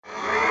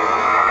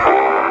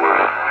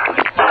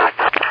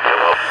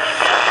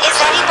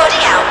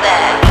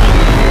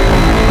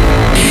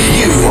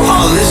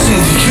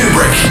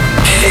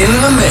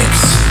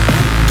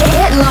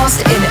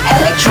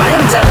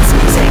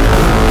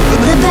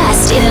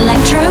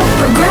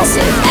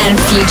and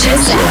future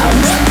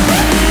sounds.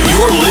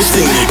 You're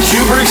listening to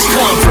Cuebrick's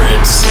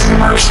Conference.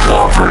 Cuebrick's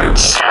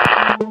Conference.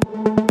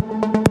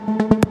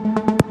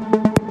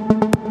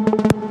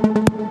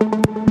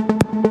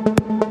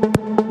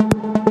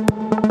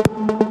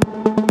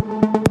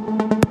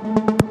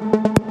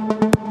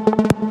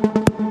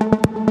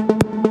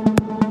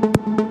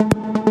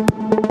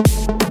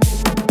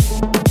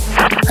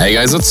 Hey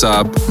guys, what's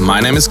up?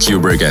 My name is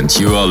Cuebrick and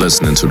you are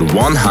listening to the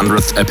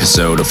 100th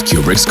episode of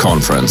Cuebrick's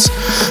Conference.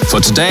 For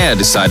today I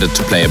decided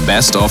to play a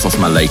best-of of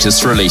my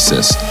latest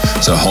releases.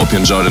 So I hope you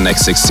enjoy the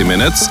next 60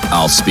 minutes.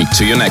 I'll speak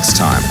to you next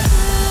time.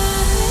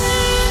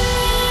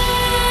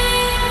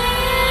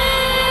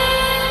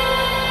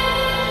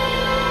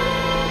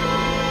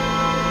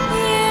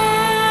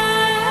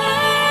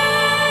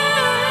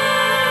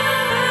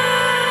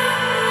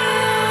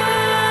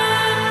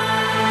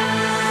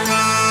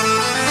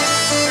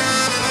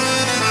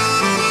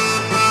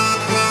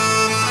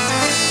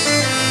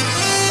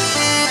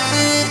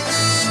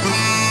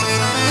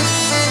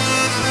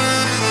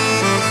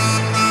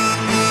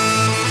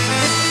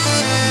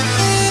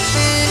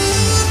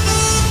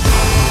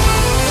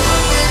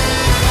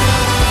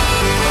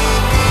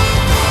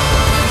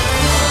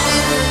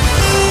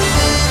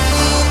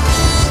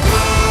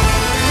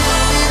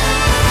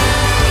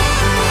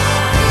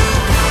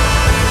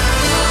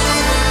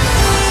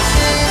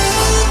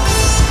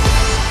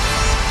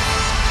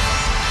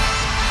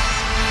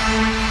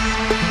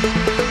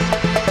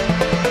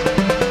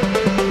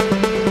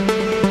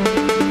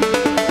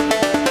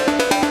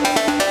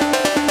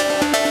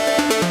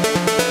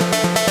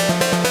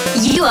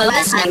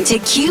 Listening to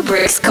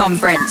Cuebrick's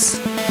Conference.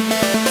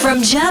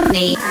 From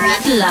Germany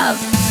with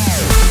love.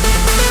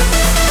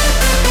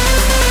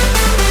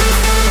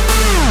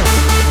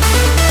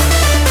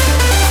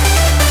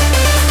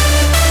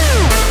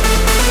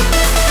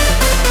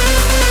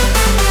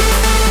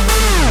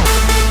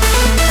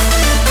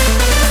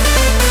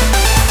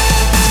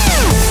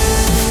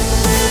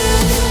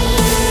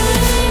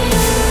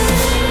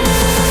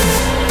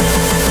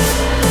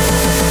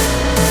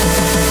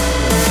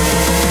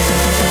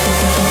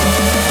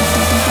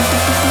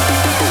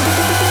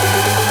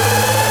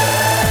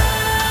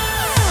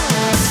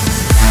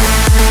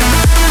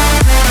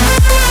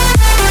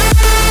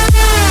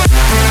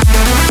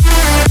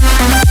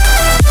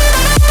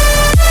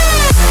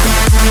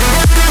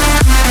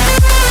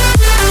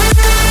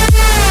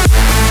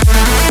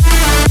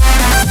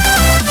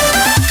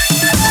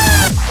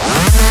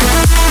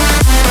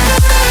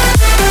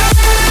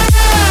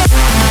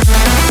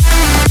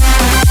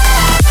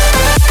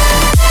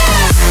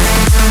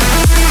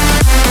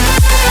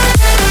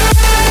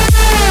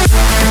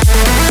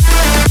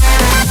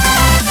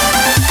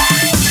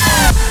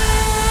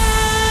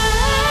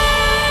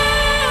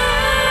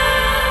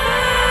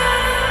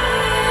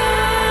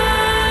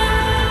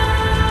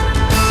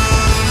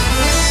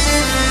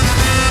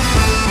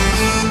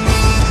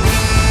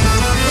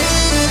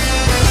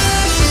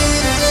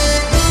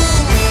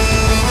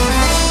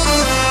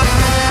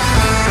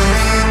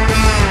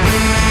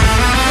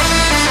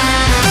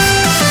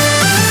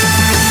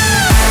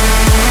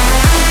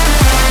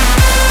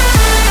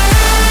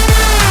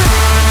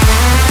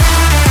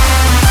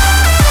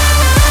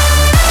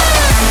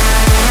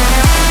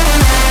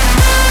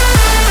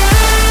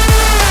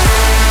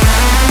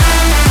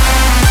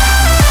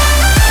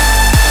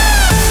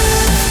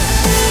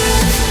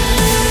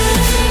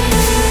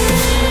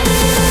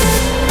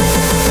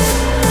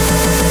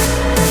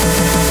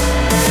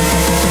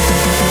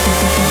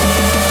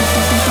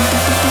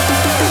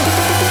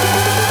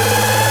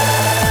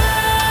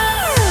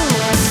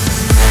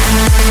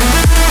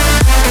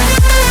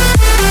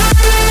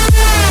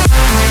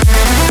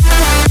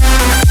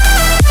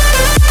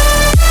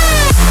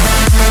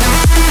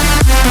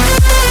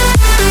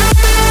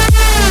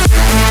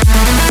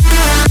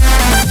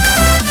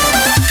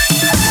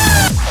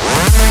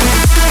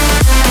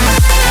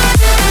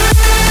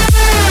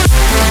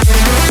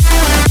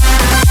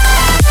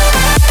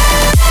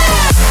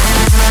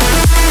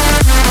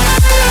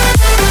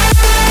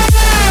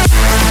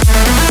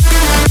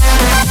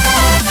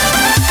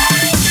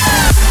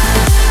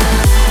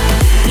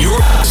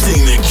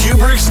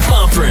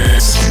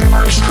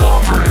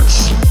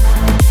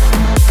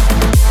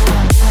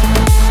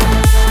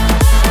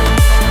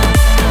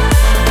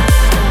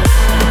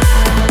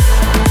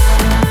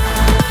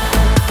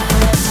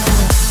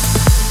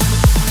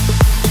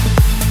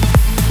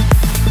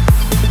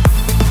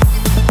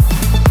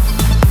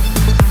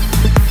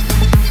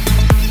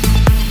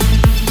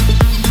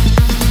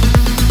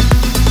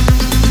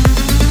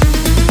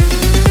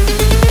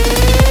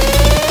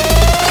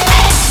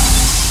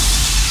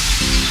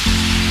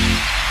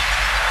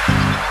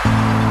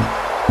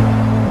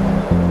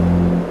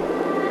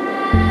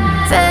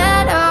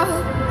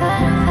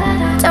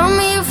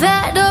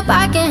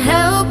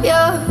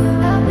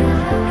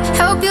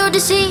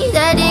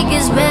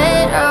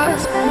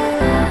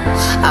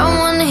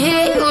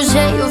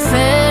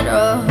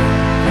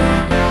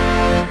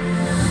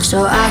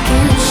 So I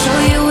can show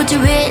you what you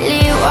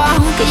really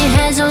want. Get your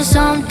hands on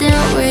something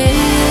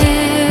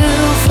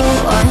real for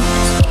once.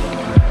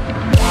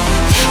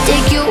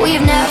 Take you,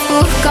 we've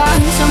never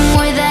gone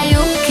somewhere that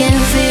you can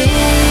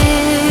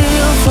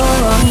feel for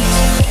once.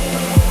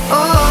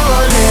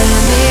 Oh, let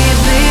me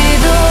be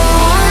the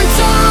one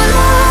to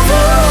love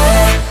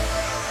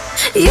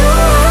you. You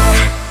are.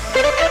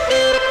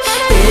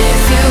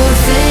 If you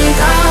think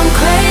I'm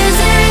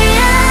crazy,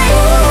 yeah,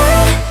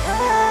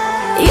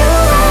 you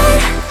are.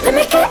 Let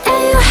me get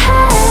in your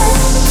head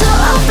to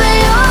open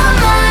your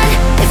mind.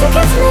 If you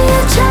give me a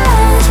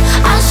chance,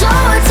 I'll show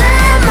what's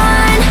in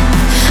mine.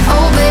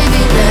 Oh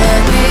baby,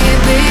 let me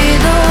be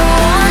the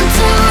one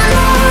to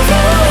love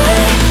you.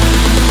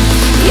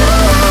 You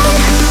are.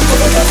 If you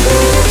give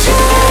me a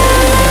chance.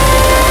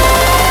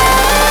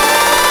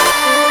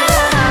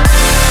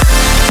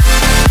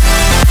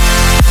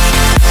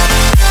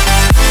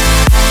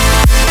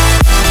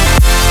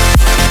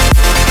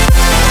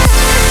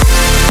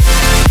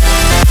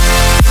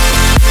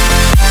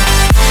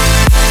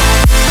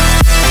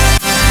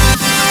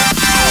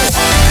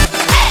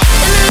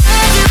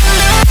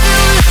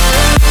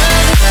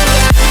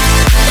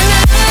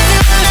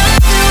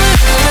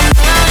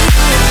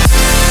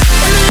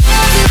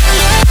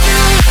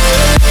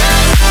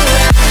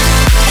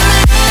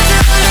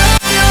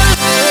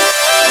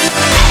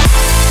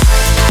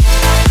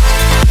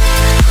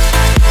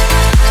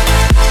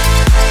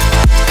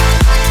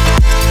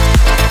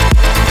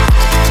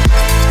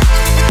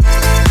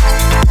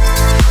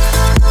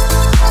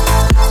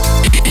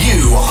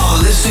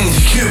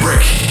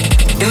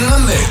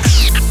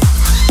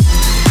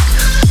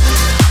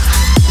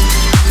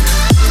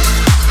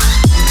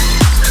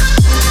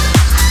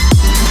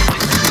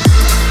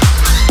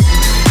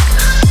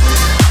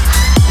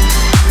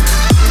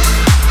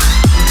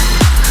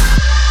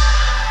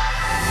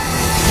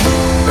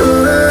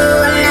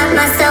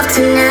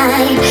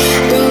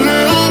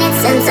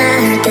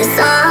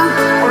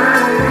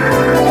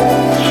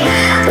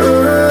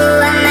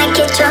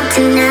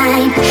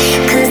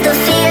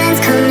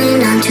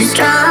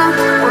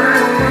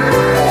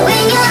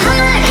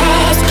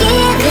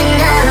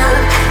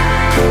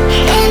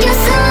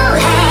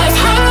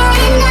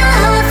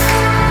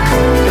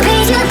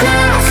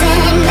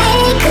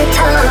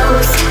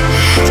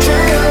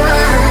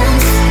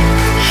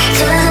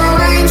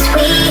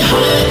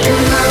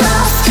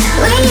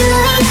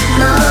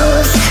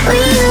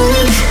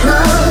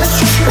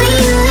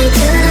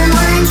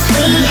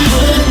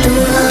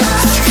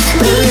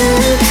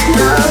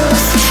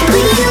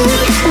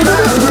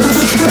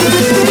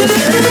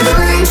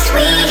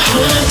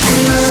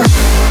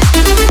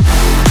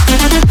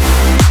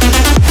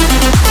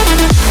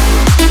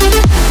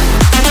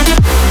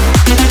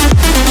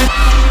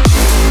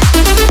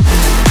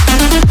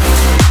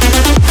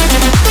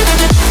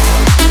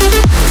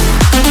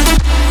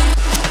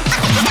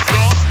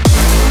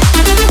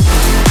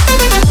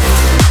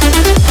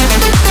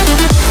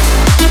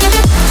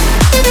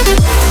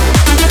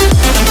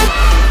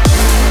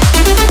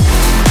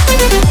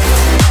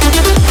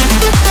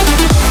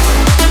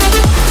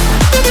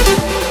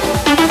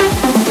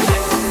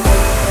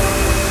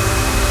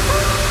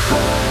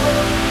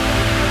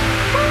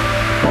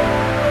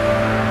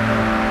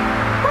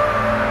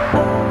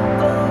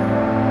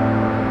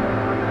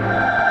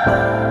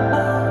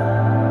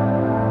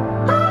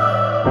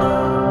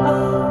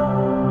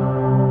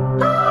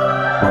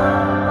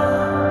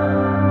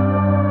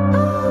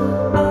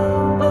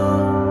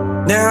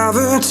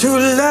 too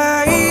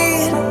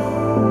late,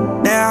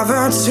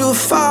 never too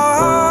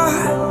far.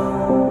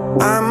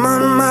 I'm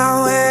on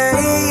my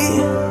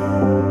way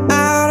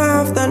out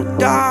of the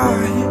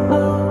dark,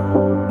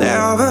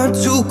 never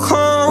too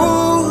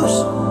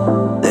close.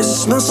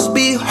 This must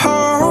be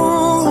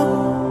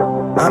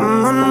home.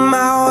 I'm on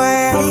my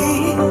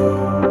way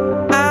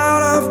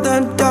out of the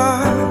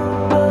dark.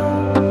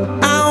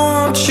 I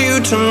want you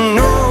to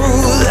know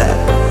that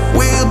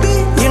we'll be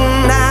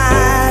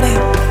united.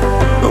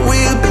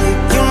 We'll be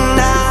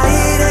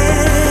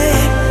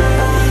united.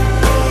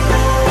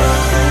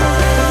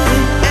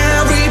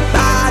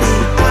 Everybody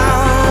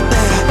out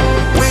there,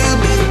 we'll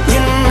be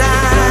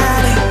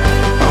united.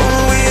 Oh,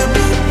 we'll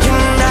be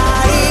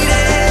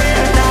united.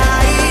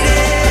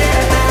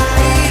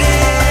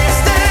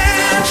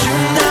 Stand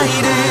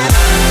united.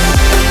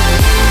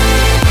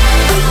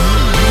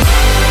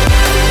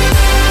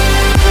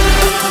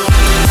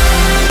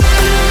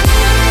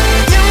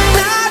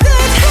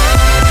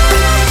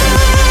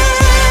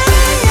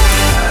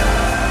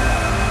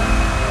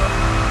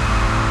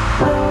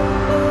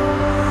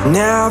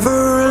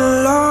 Never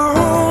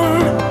alone,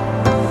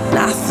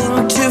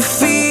 nothing to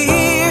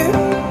fear.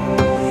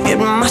 It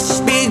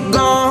must be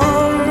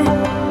gone.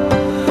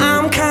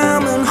 I'm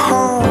coming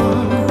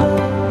home.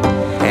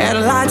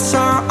 Headlights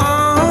are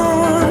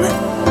on,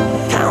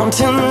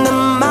 counting the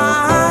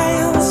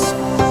miles,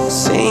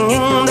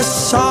 singing the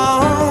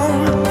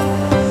song,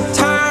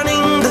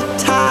 turning the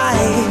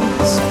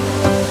tides.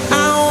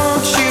 I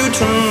want you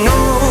to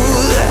know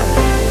that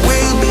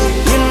we'll be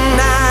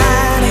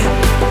united.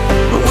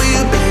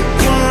 We'll be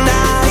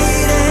united.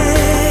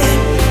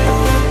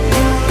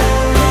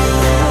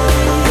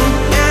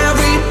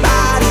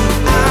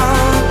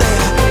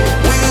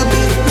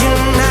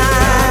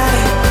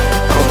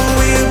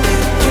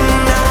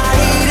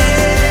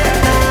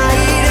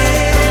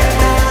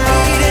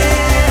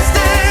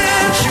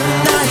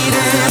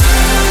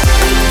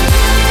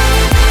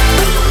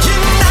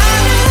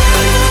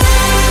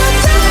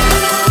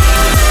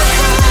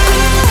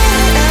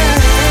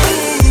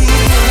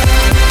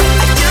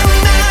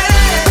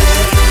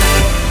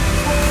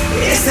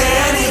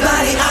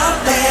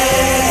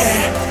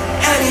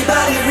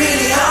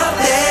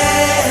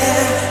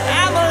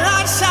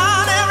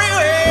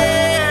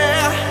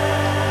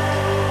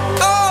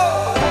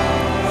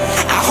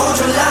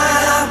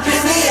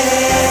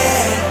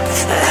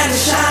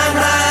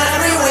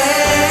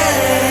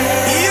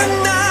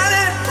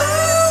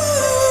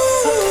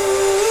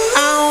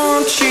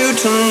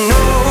 to know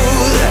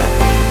that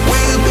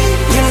we'll be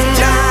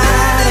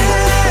united.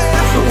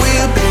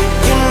 We'll be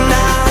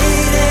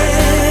united.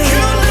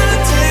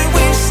 United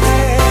we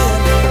stand.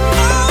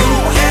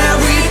 Oh,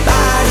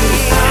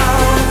 everybody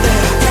out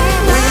there.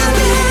 We'll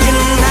be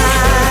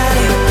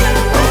united.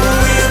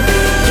 Oh, we'll be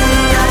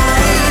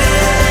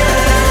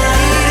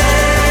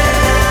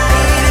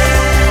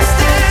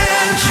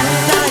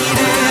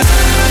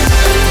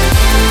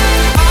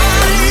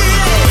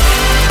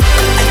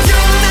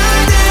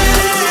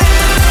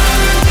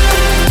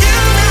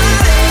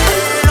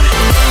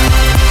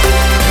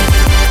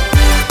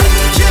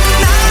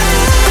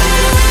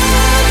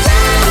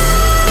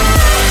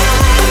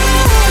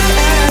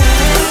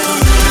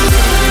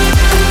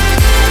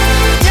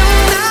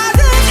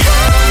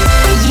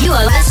You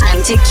are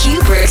listening to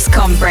Cuebrick's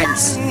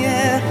Conference.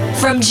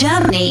 From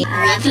Germany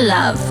with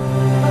love.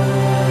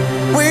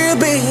 We'll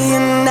be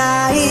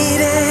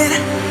united.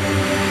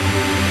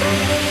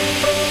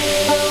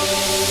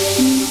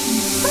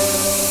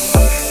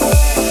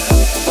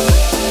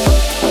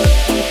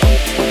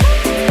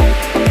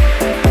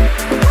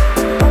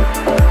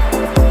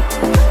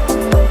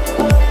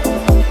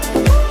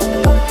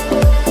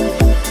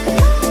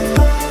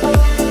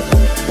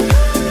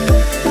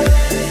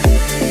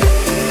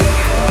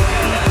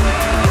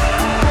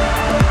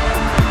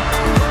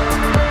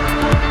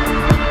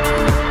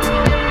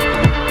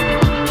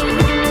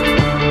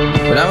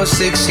 When I was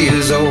 6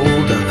 years old,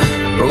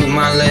 I broke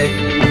my leg.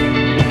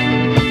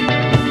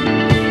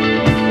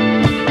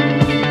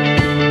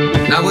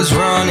 And I was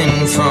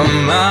running from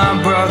my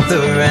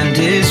brother and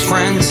his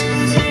friends,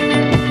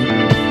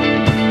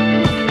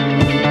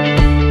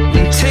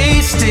 and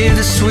tasted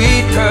the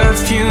sweet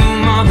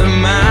perfume of the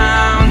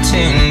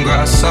mountain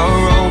grass I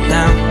rolled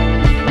down.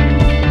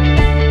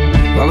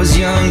 I was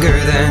younger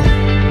then.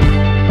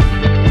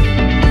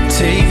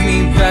 Take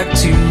me back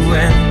to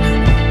when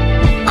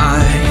I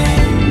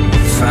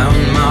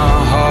found my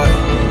heart,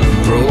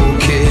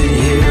 broke it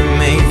here,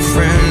 made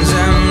friends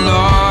and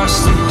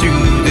lost them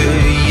through the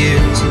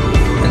years.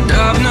 And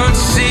I've not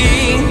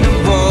seen the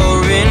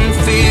boring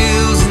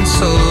fields in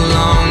so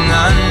long.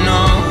 I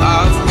know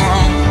I've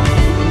grown,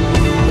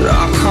 but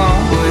I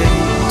can't wait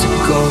to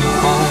go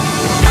home.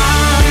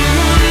 I'm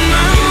on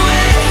my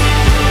way,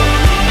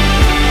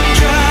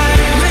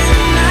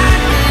 driving at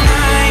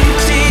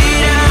 90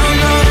 down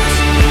those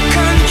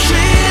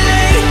country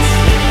lanes,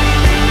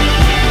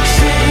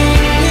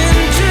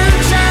 singing to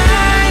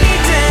Tiny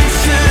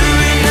Dancer,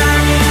 and I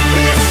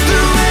miss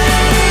the way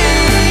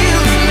you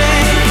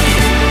make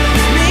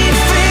me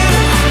feel.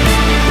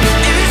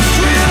 It's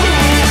real.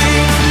 We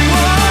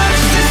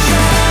watch the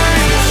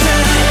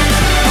sunset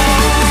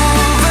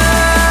over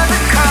the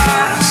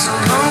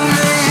castle on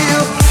the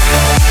hill.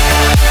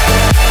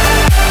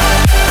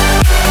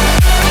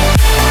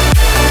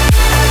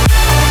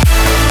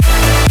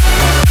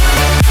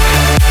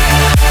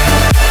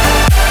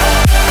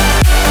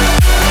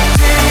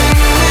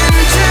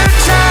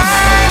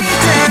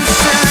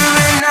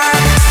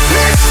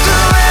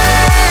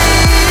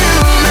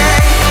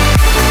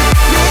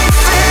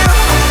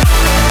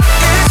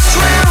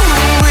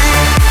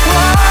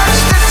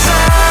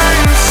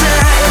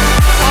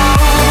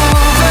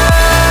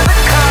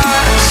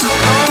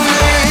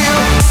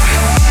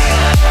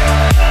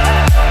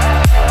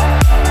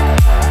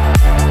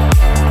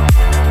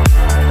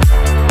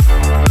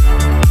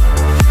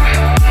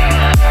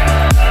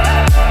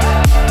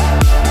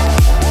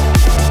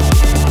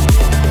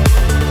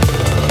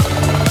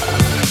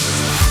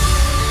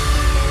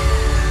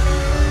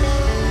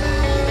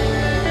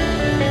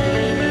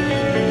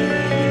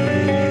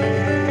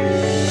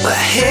 My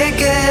head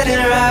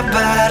getting right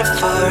by the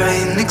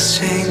foreign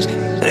exchange,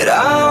 and it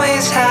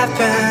always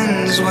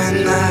happens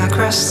when I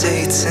cross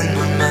states in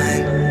my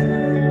mind.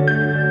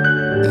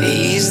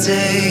 These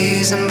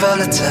days I'm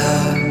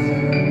volatile.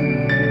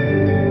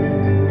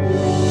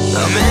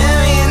 I'll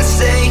marry and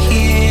stay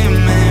here,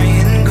 marry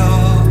and go.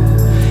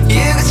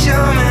 You got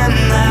your man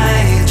and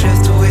I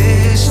drift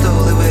away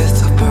slowly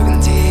with a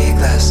burgundy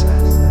glass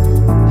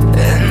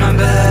and my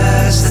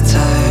best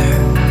attire.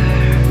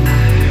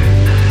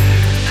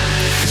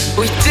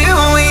 We do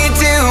what we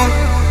do,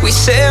 we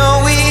say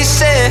what we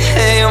say,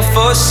 and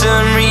for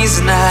some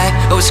reason I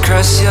always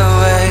cross your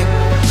way.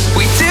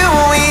 We do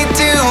what we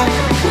do,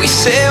 we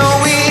say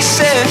what we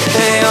say,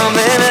 oh,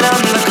 blame it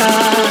on the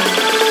car,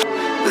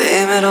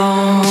 blame it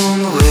on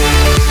the waves.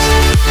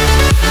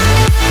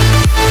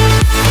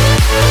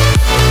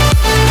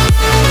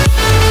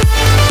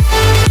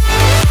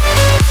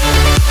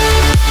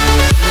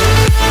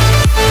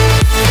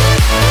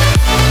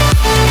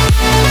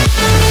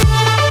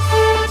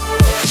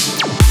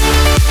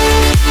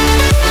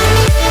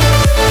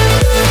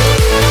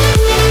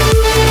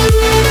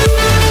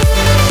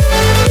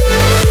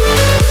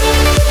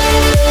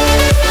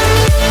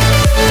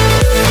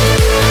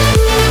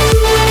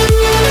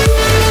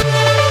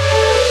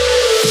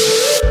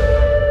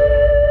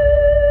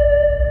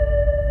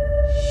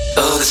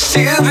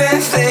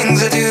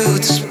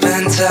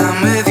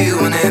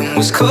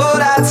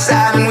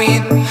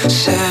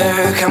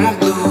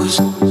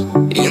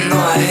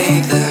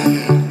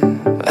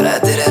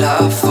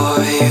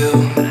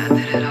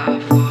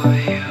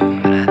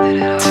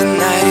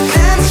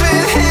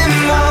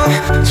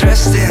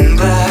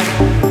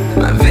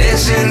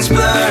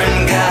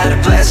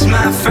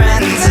 my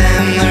friends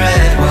and the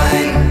red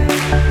wine,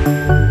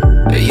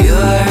 but you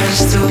are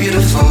still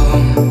beautiful.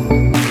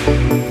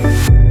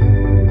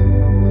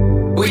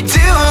 We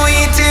do,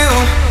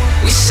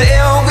 we say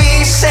what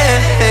we say.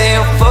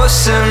 For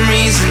some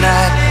reason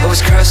I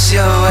always cross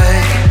your way.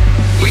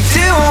 We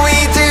do,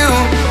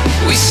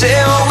 we say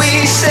what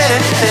we say.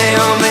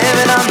 Oh, blame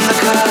it on the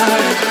car,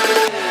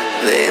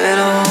 blame it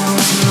on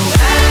the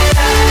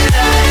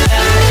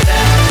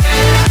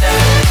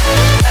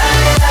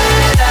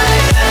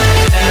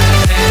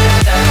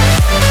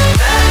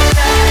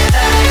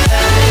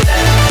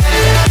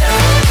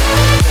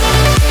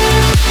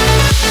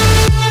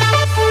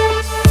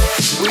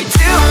We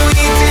do,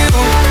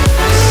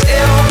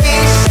 say what we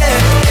say.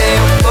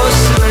 For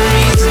some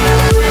reason I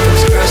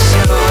always cross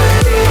your way.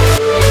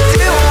 We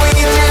do,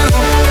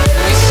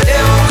 we say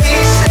what we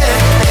say.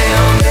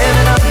 I'm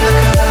living on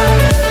the car.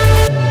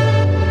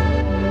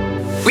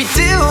 We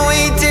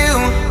do,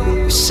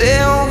 we say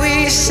what we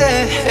say.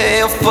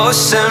 For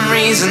some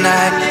reason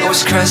I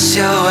always cross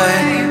your way.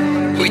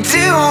 We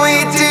do,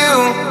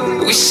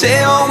 we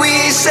say what we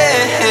say.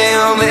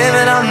 I'm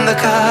living on the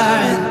car.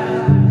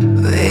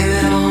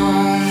 Living on.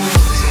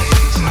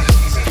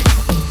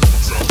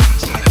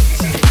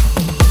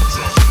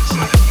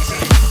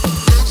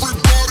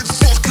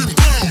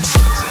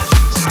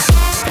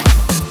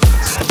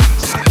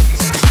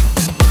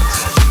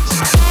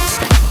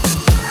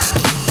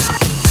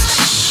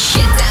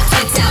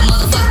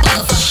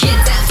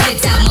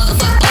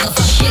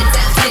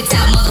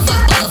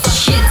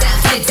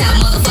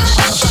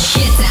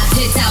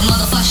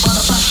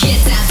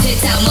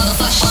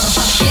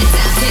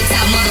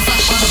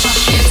 Motherfucker.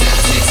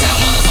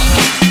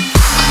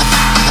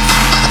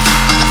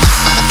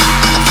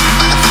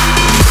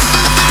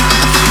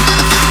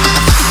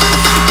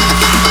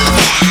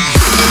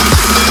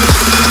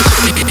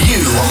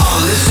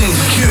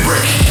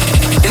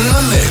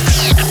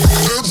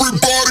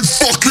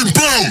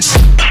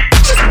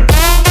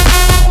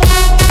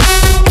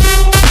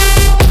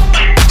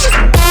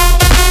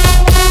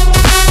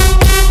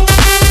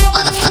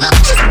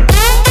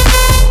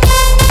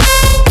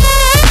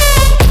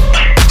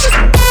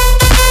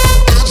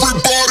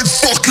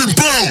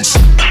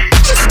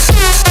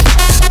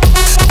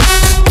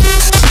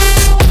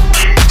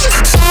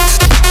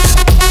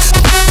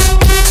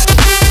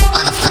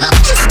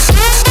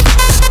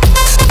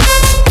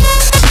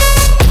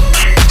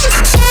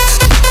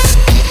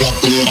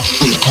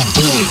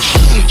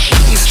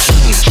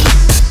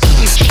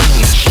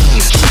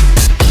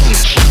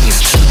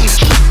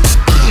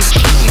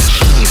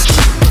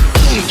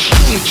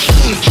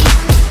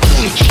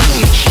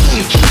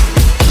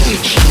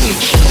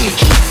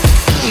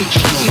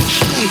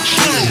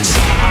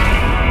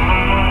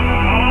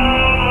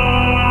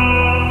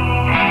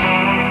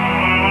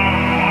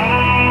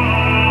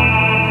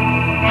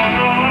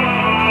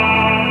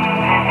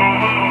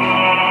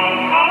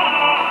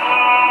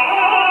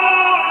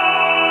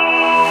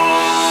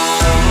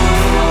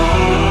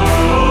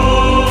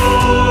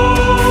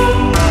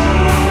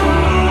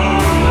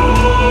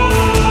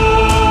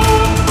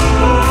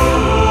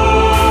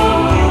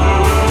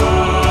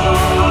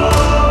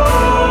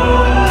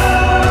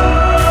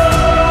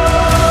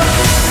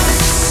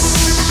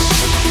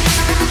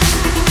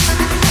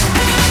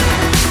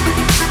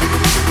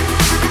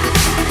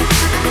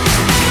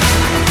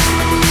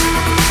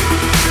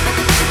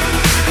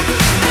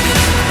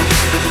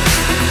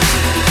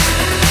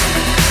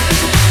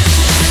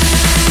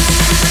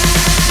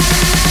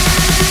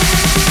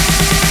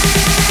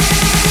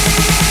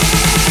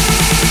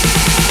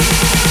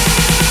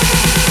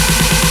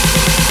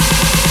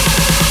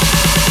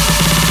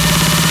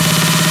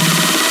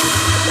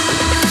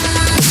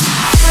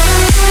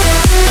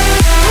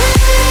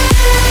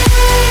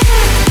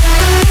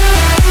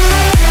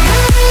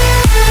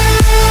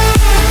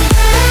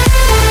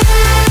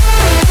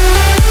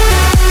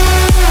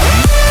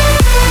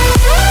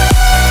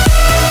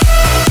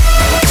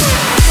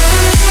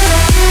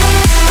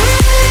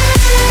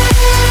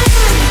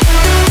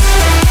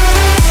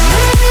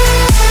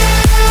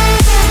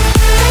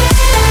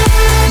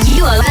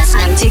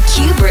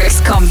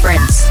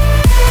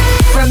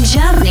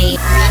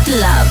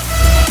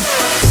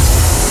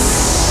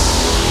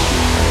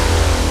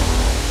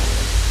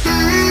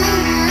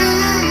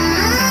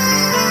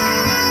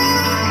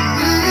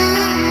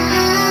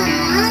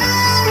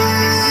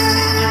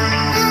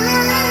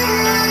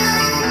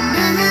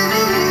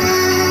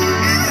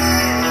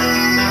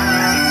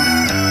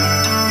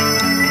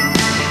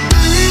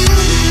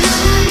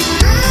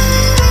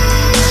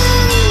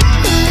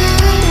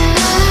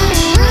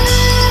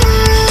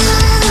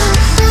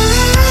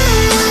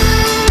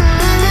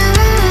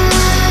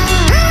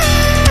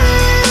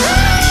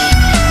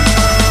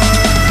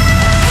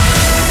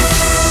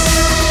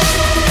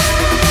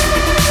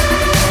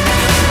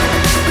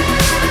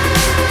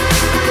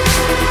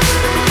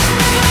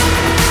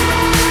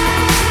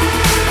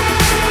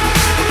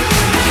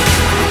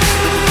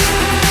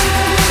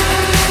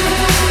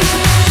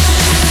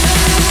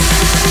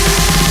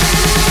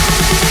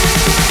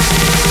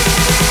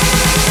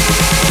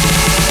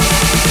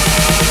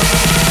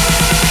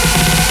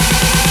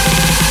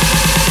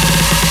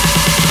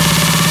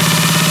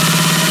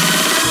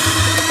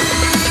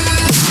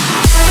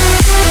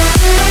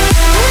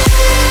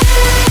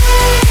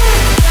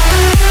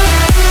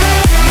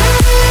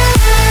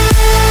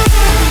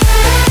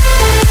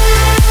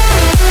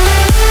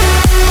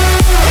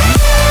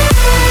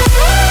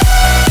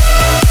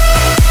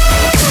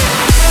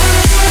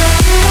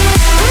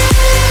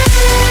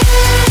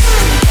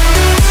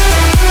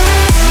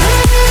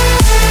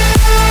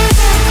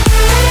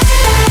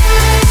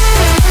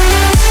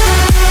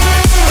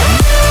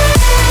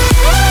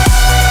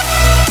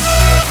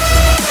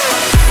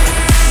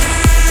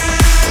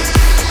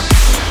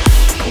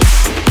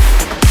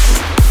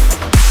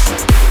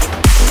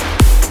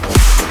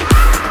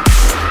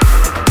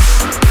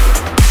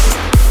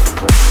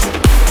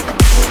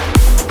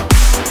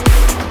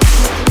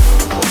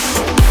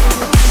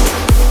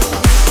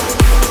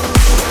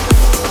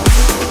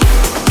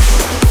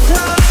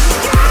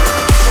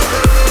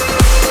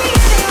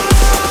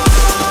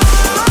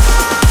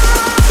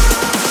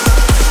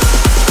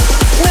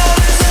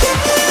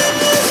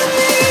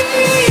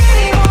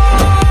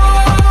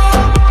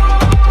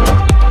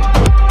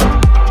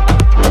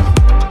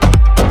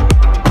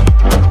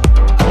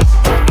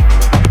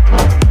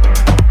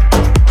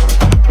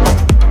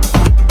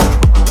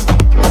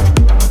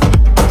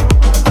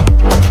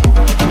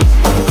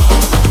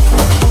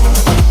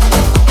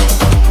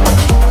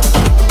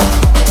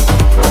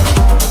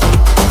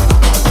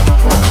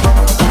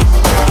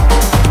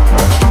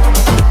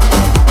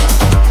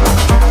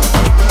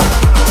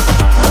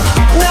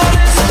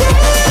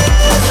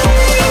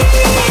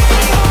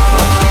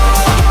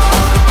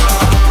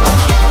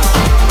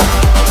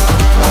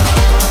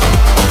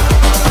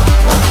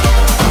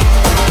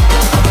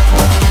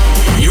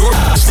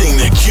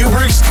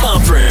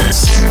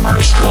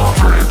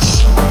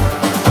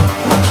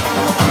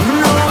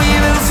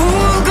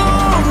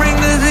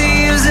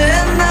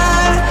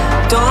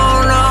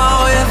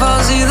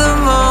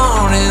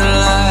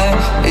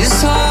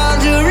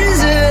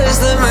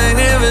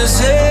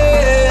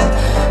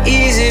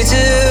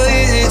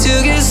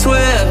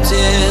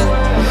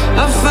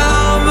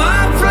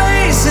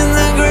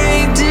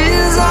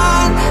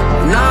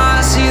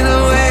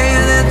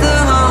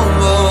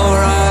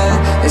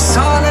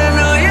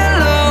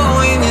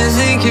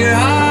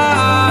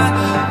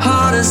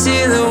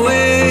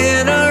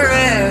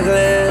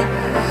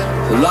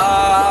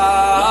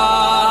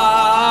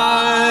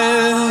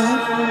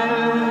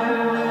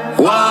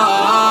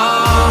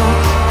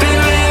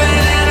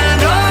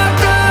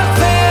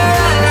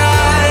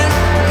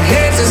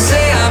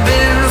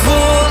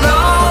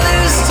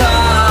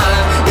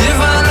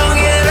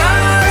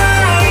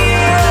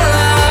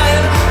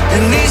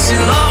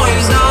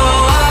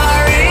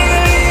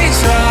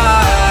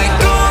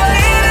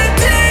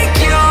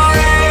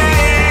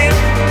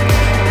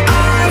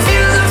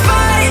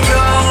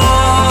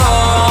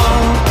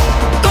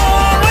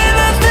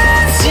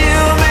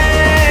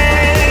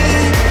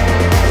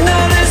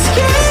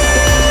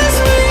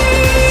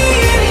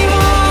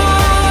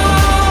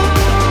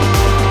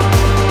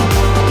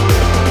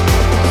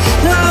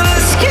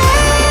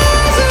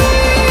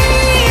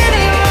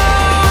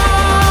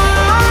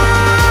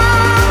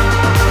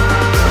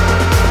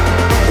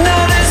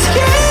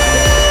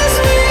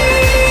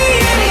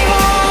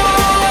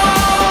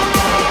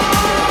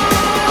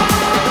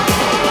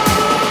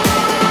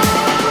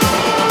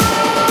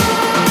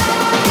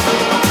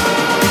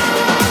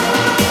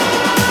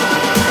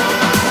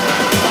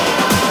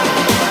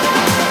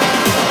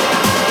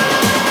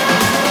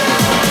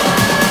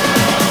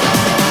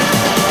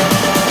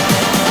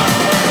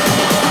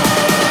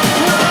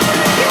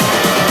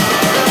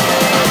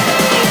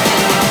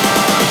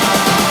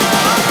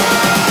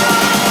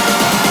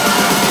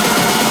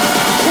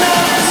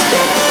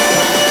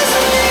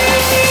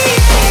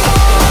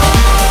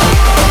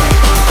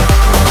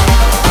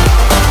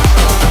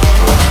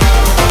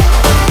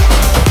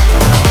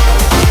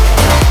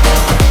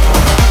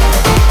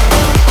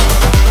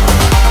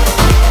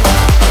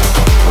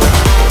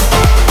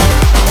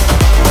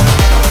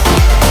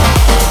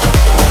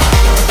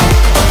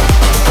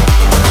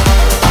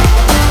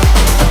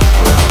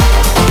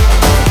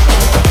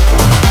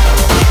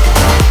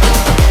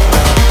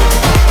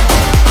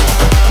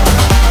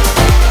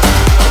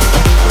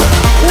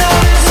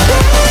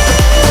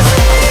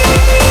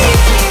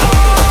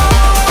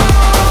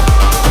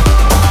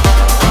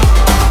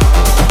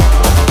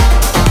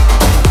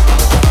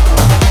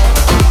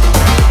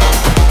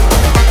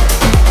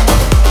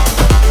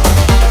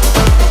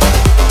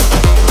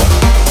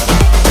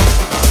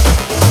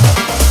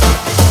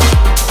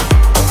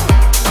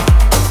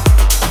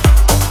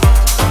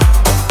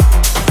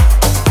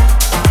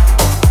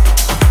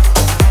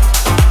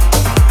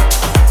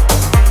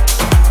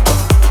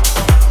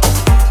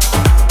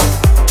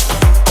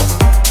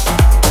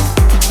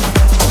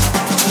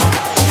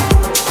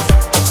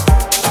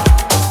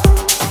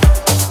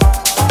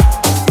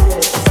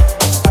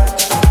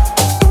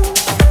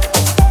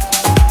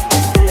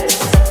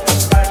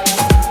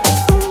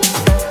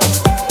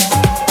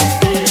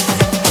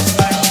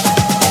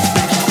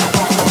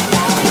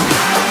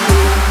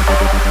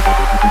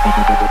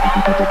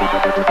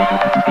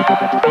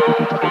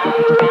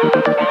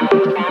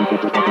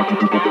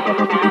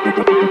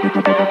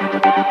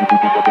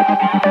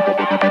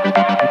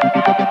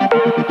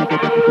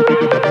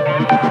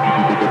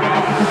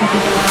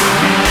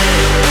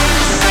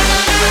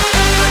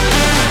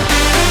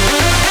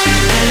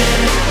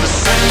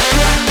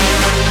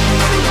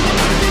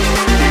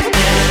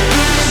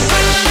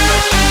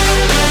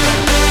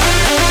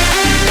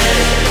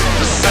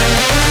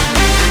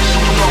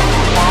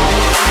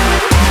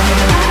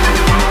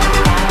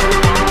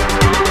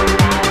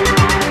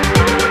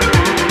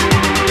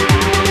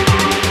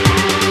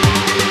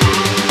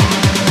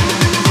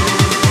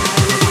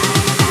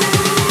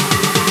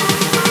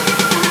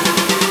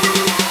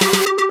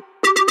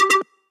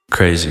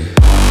 crazy.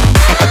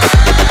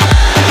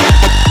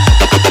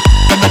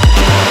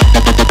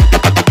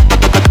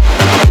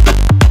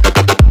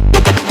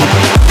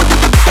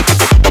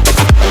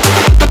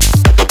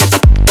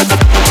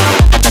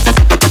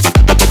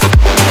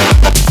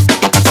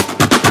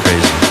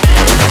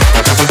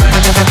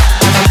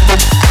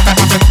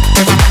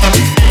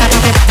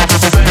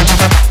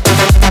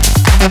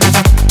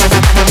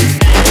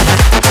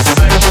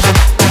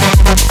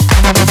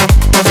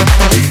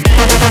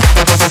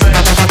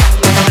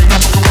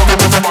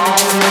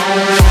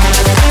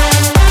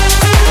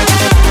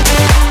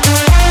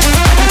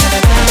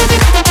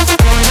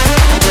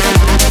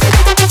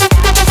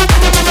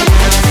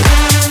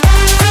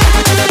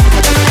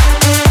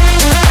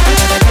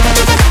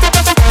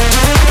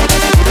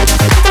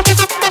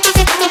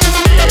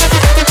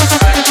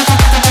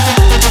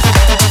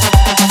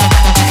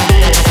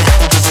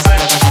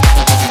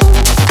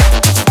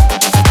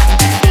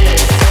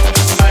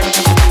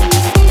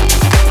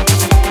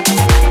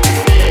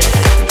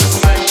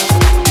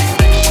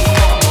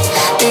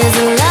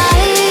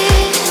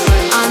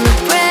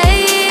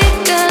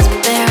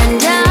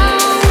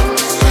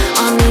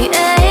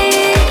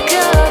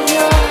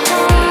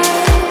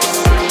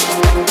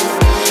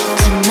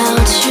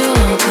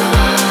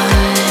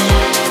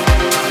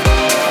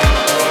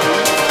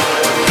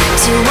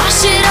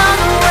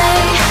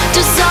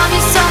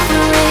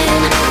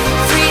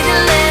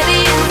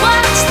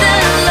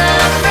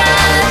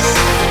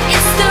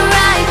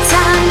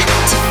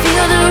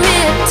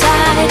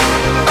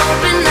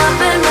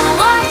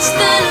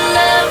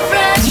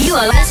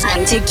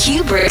 to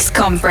Cuebrick's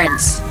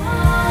conference.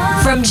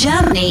 From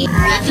Germany,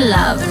 Red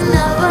Love.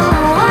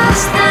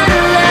 What's the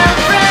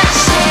love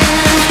rushing?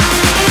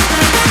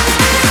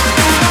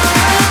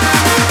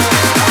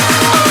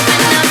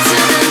 Open up to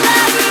the love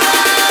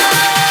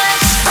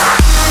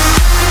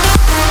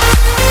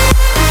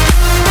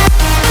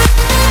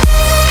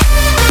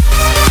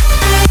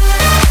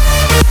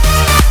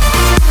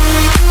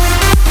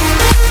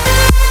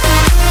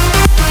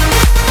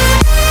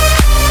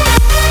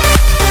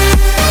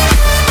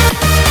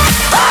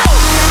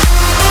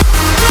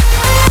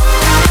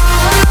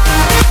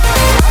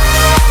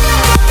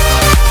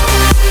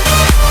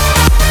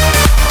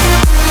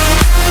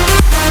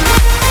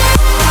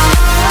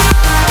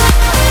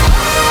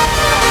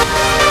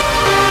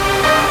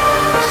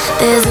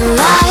There's a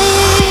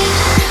light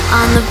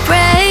on the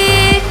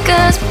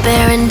breakers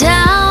bearing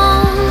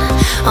down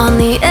on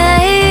the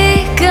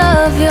ache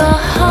of your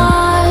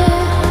heart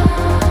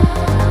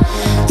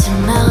to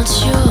melt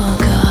your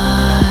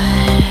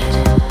guard,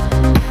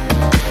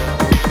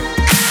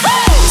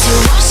 to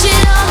wash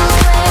it all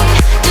away,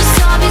 to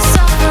solve your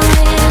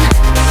suffering,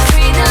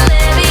 free the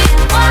levee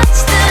and watch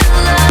the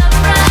love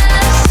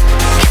rise.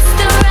 It's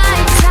the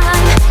right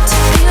time to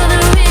feel the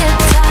real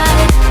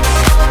tide.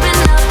 Open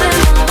up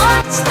and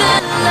watch the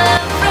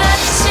love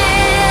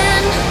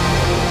rushing.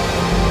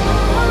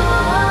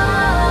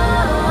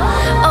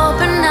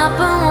 Open up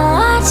and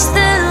watch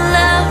the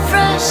love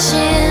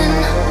rushing.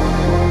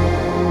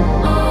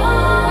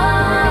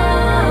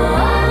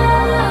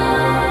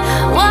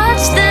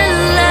 Watch the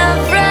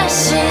love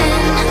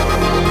rushing.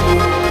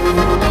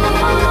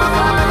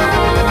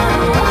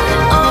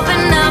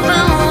 Open up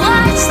and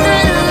watch the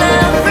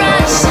love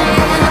rushing.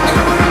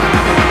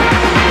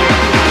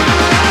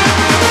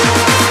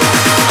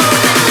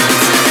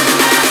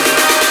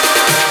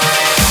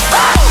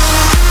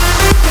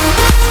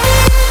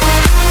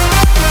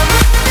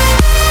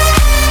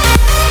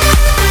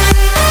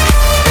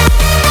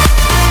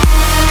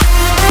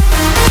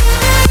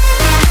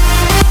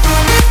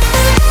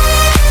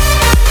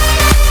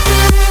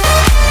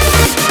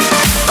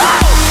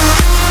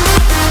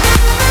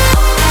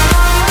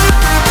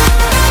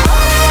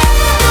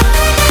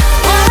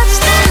 Watch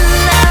the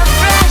love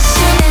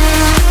rushing.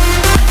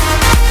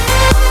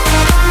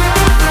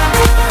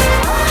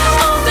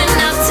 Open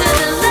up to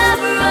the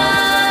love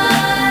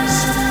rush.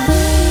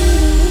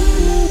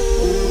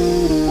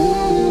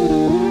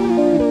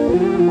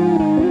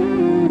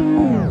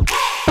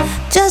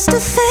 Just a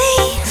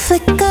faint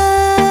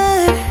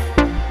flicker,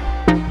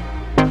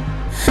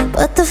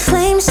 but the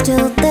flame's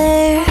still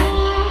there.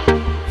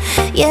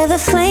 Yeah, the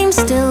flame's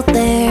still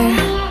there.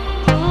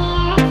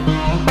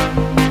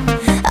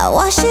 I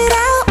wash it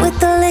out with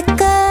the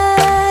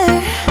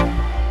liquor,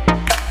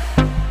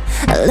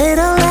 a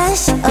little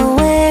less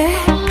aware,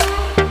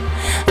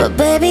 but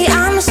baby,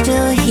 I'm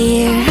still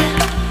here.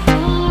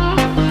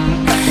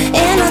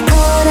 In the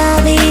cold,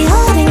 I'll be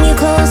holding you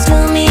close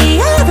to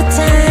me all the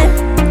time.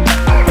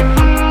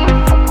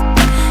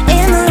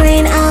 In the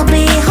rain, I'll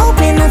be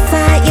hoping the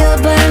fire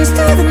burns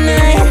through the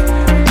night.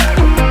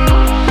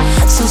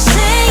 So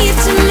say it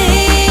to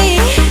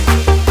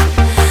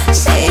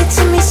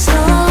me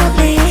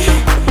slowly,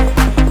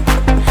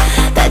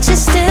 that you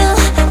still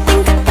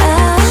think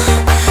about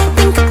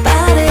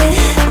it.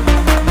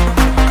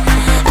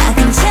 I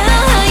can tell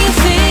how you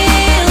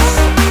feel.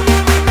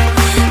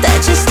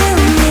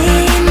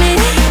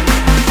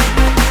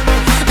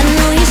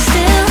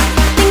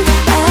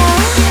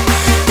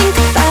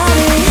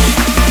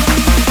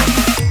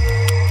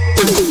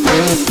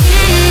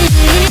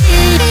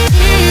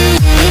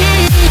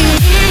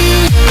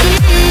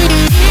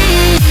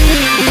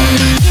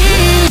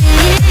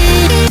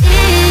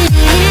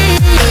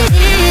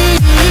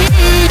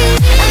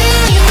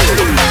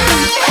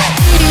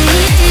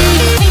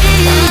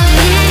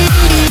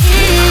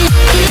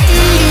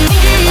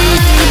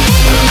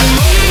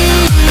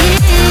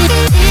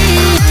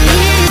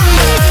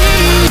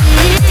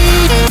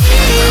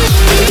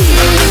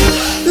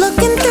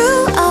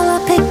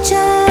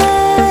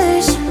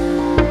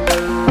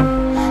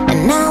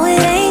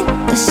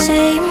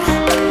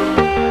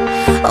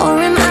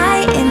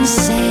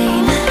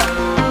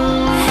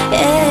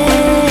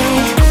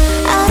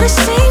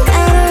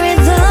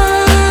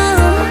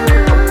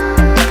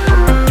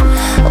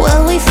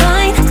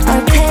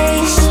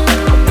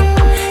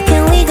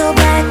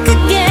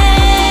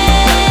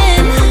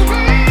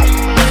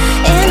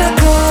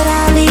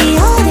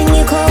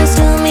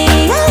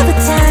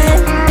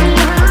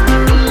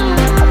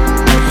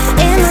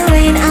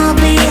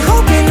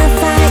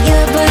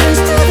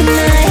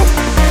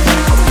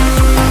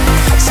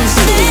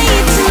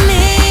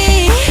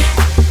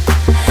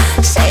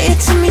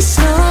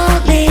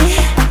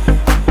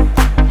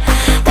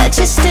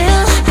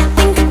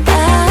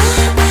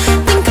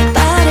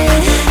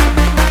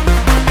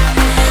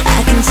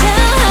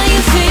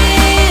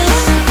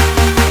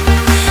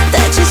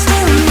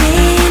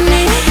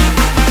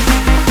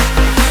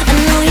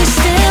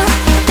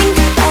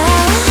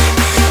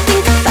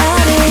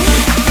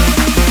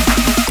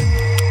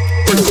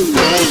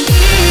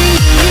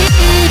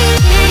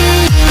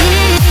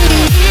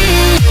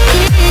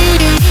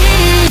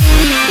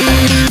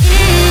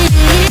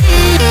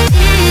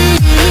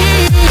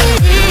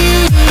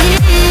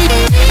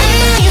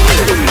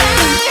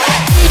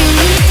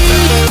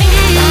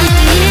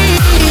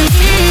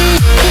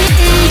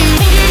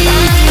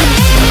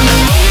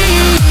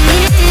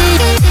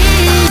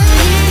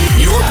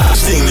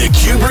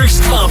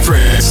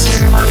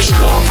 Cuebrick's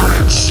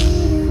Conference.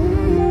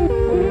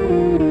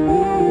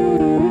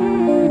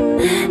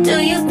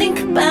 Do you think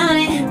about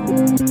it?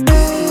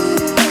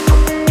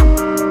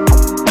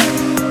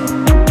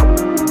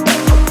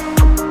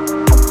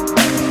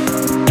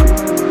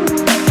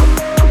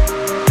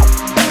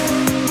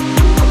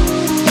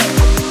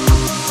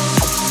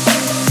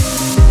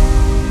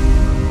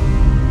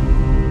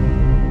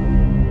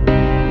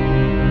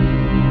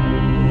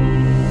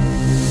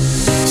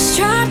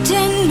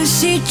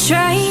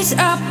 Trays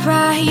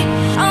upright,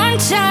 on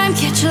time,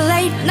 catch a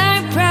late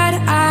night bright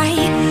eye.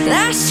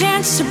 Last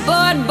chance to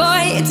board,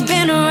 boy, it's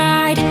been a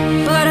ride.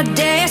 But our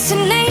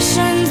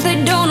destinations,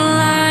 they don't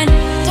align.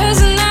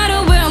 Doesn't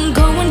matter where I'm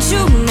going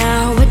to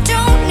now, I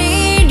don't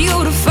need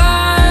you to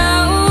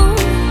follow.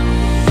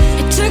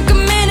 It took a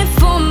minute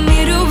for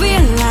me to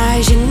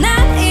realize you're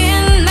not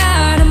in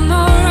my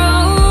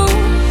tomorrow.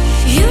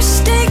 You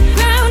stay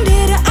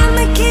grounded,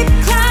 I'ma keep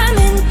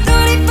climbing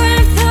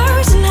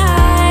 35,000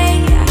 high.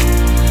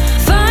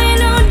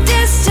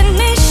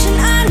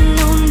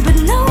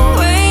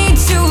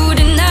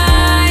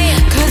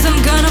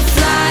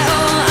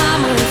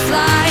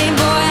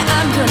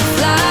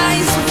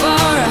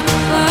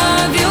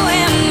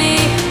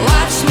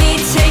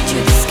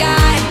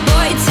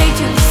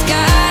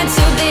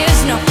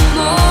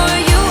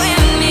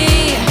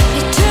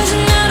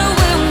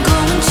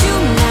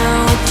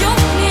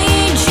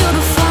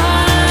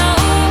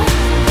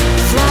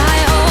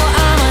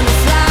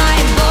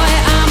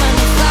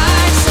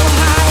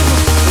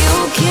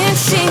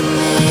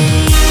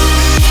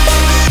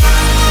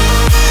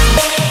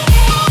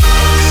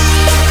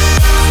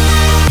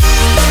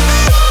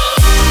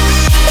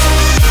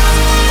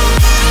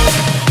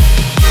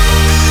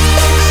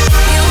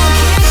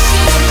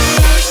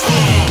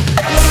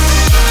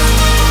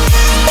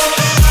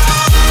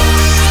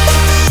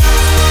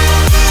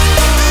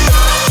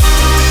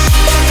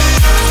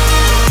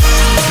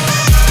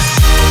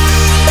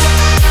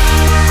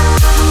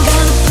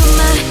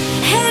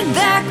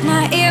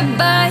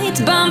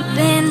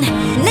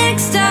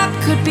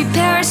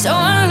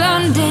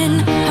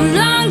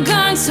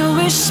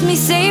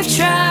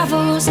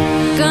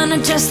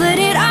 Just let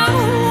it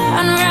all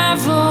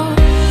unravel.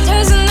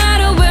 Doesn't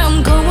matter where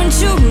I'm going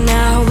to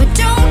now, I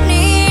don't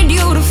need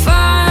you to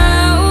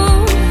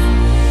follow.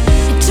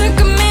 It took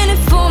a minute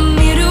for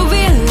me to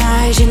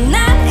realize you're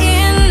not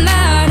in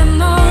my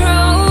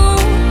tomorrow.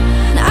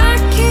 And I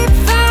keep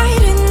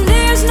fighting,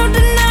 there's no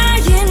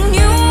denying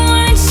you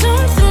want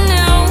something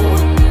new.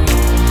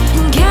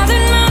 And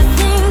gathered my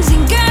things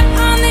and got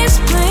on this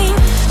plane,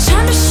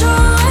 trying to show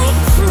away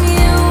from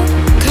you.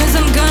 Cause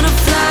I'm gonna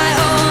fly,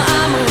 oh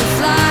I'm gonna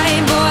fly.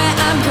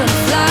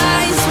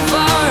 Fly so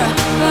far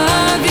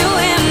above you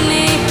and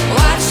me.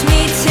 Watch me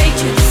take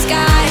you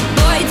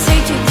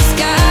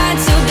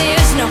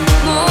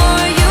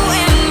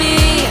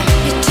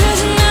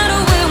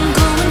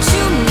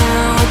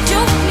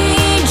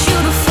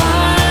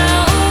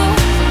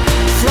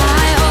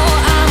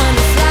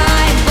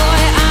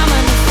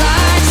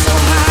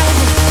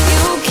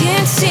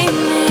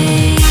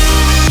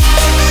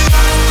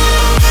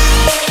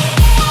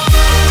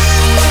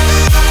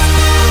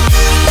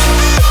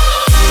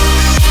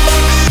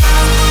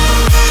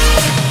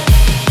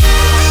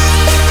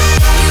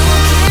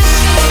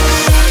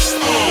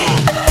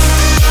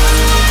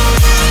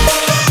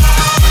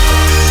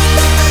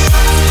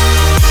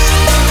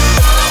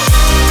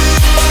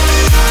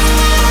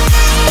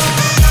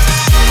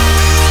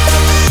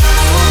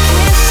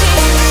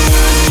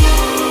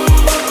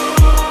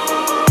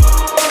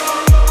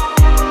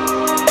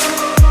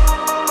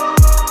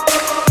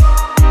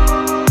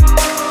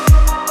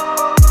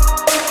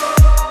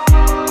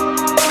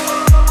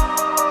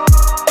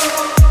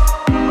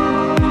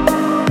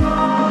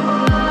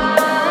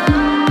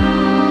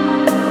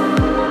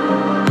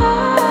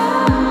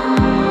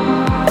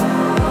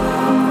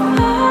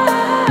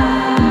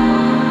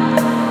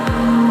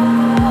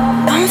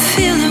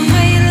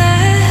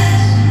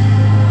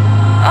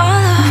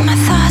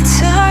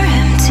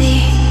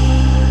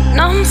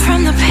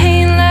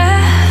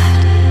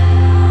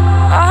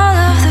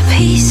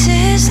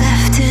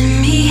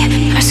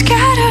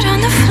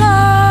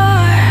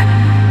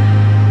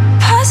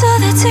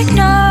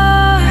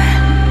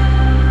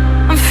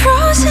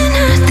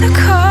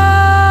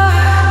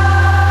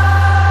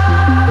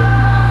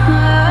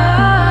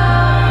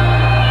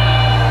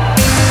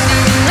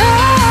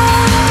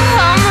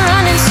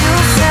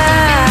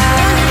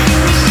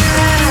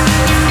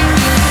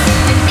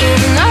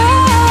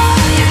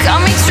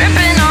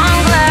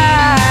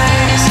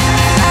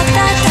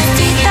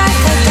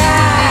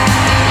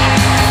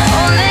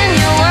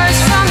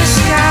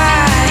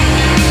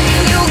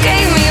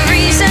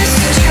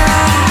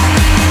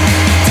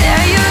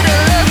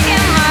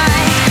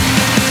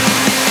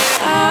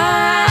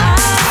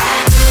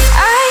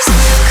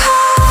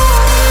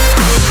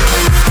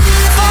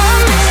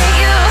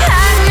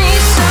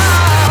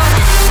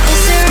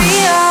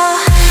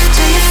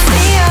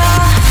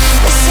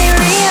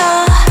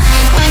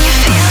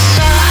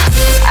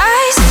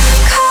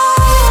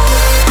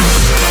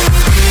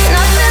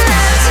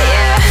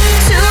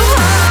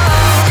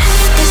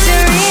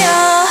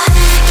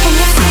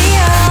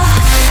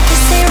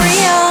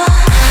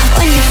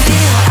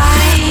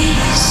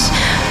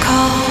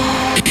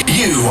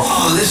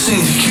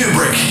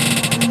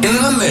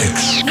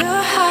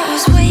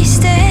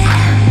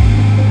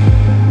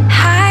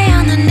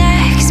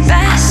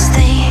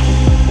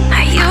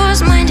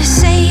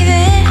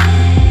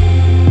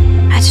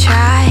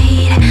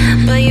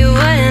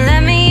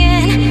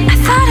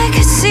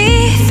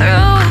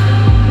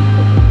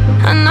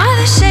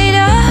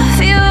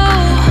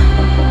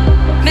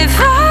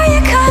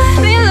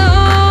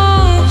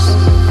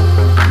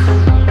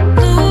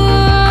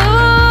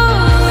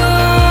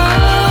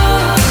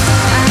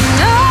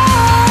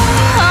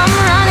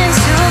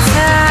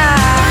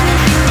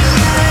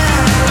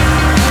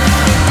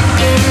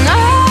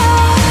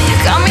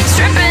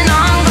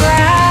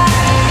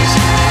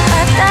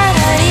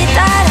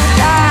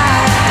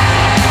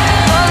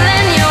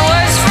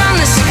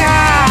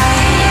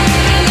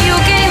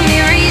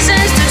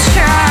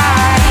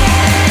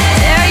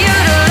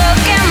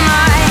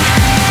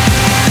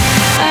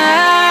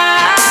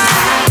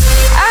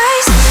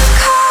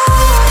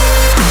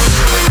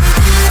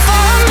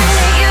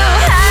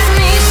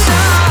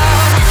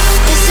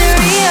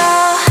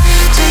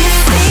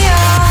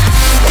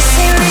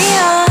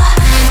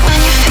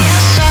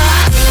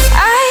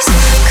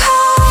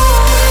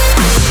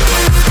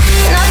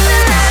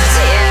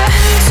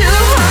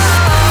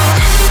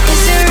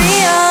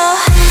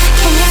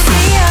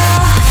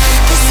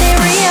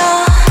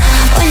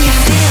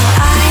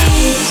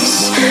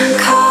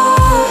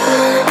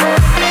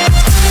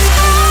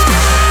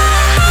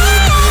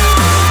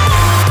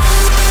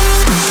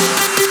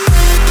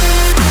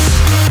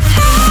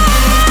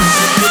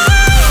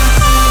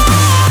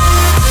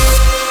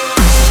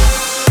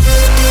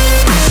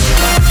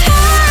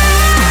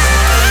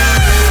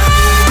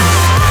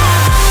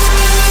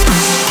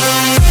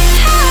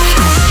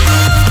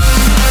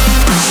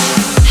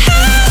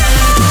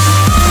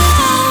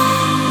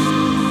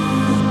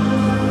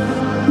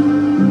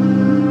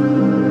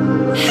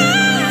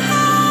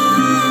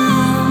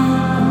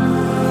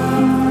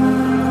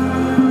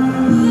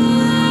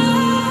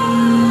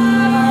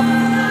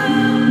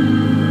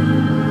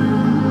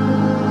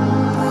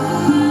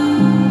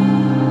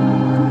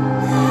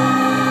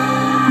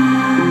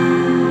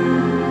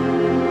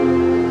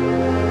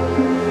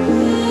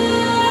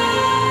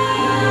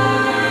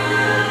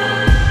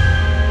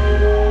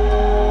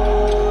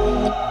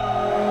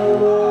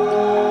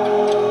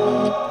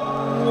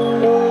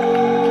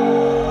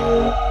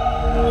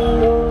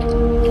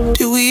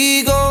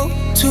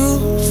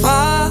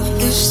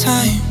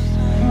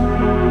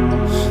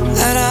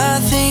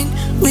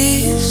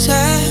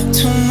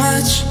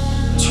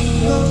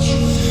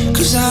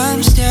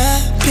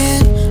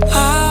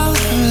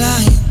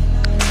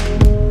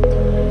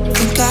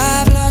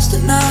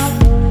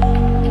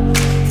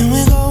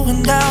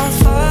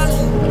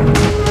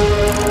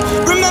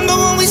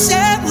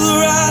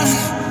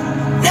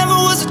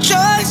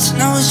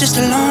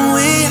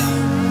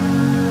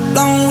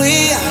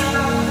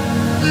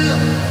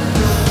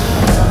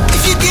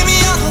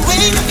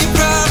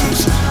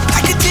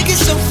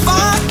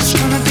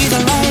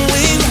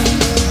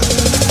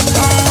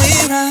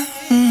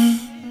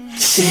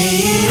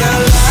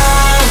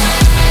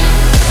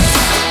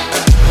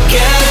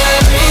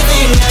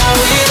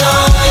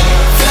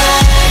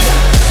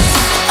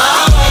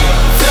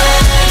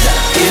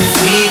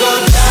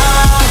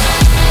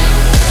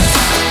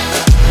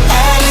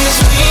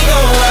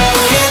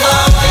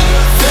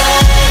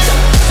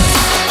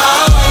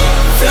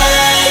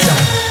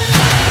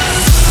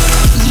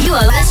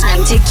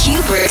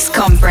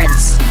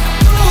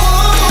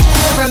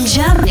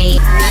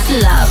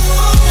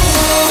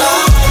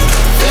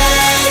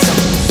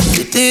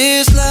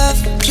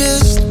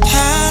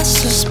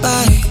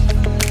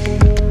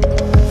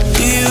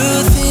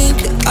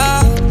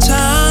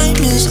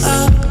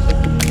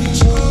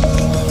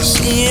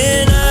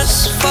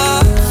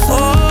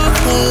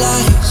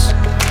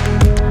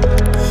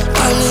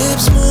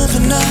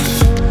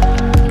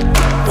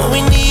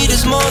need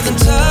is more than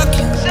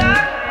talking.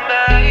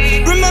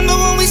 Remember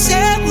when we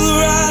said we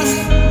were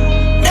rolling?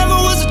 Never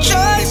was a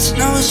choice,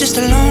 now it's just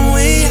a long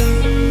way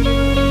out.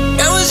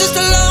 It was just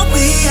a long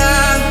way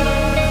out.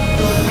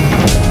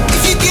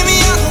 If you give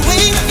me all the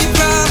weight of your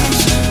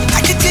problems,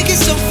 I could take it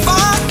so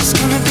far. It's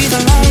gonna be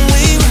the long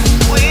way round.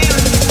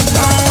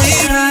 Long way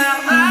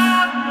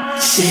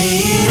round.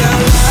 Say it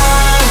out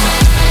loud.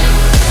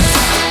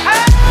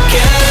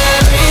 Get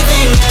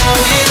everything out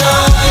with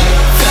on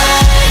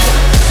flags.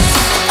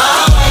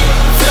 On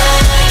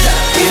flags.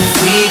 If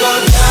we go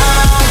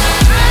down,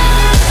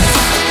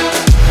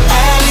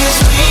 at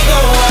least we go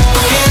out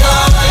with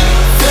on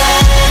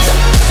flags.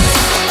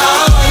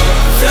 On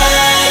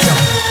flags.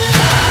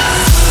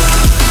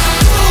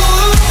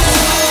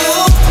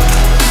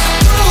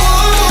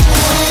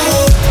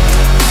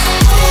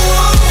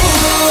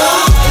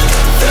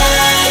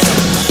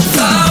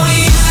 Thought we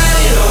had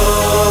it all.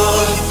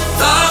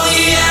 Thought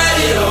we had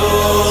it all.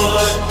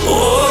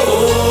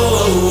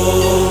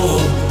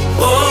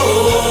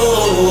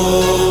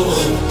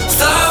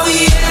 Thought we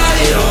had it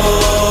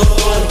all.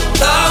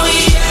 Thought we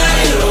had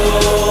it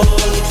all.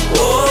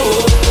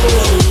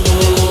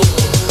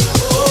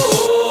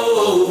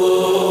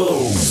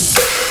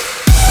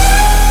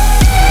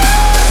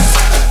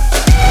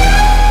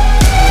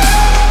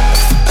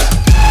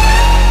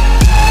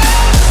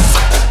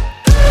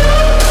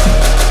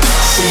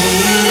 Say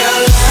it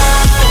out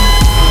loud.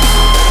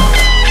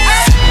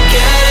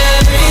 Get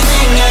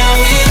everything out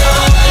with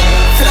on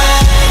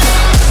flags.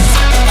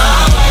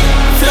 On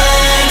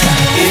flags.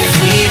 If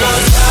we go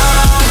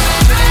down,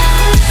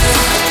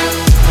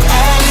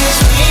 at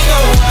least we go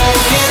out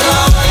with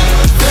on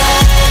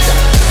flags.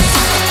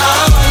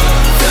 On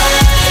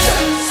flags.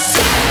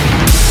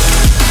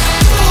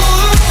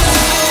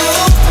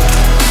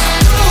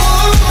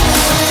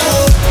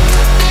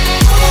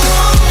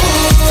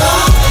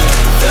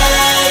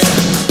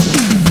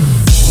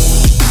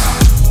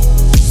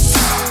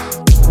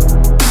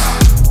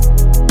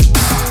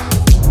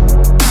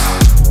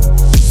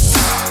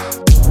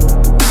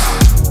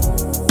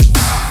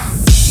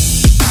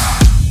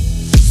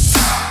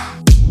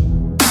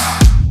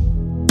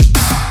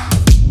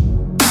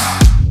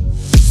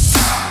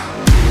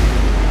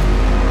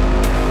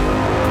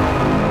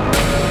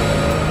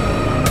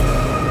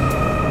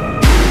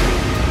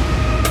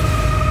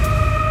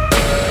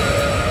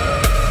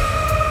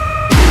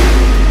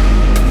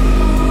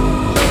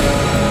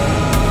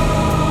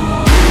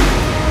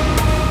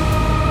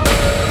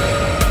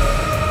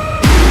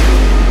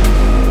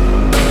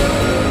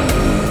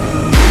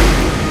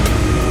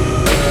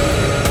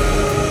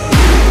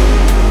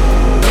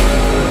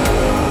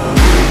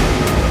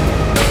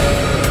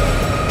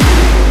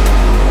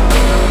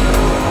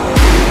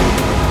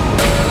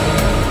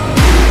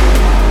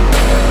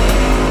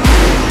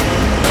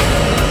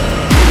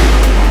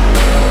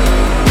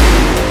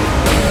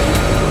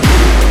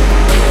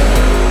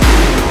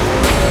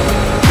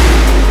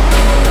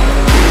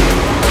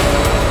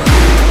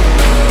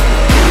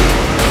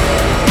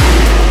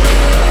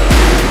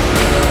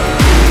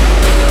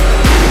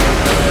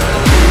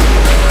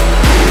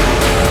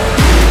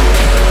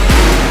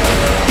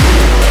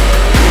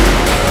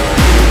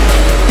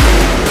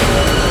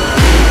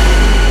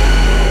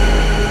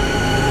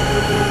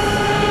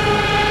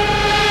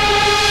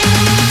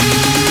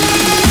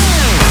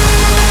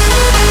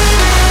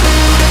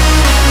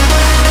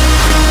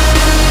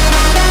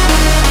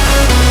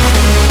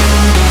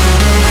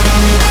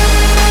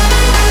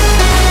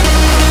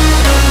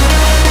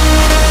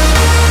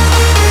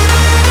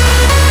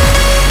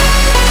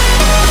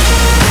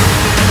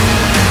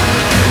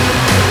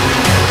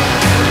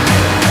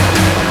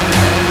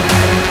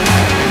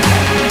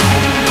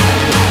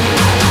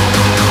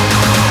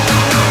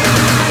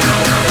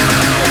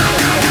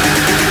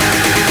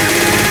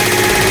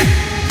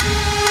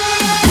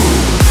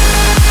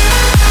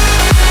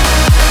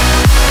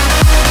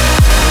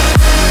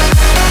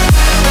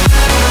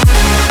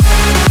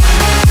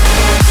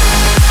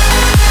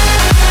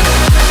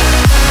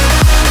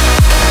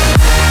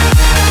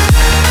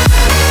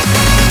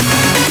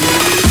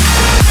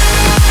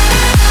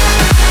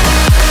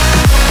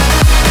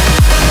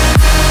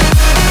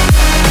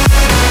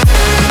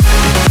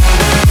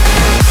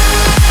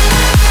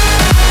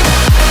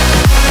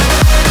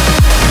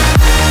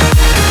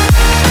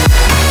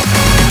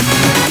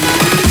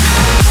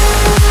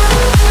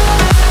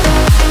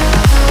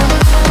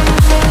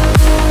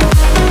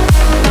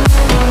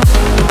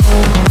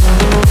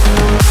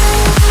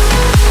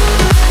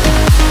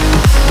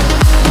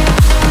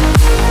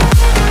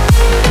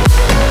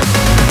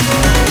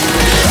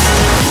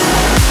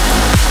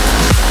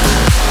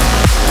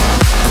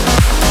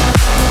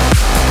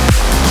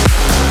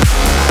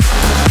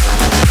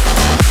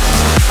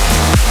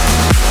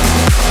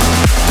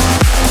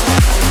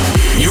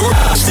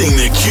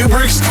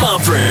 Cuebrick's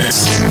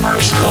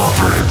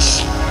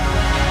Conference.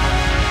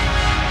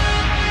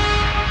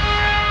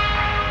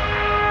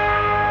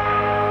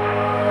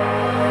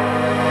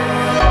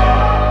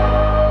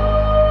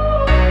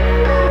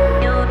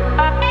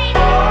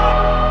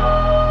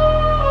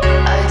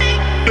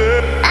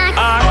 I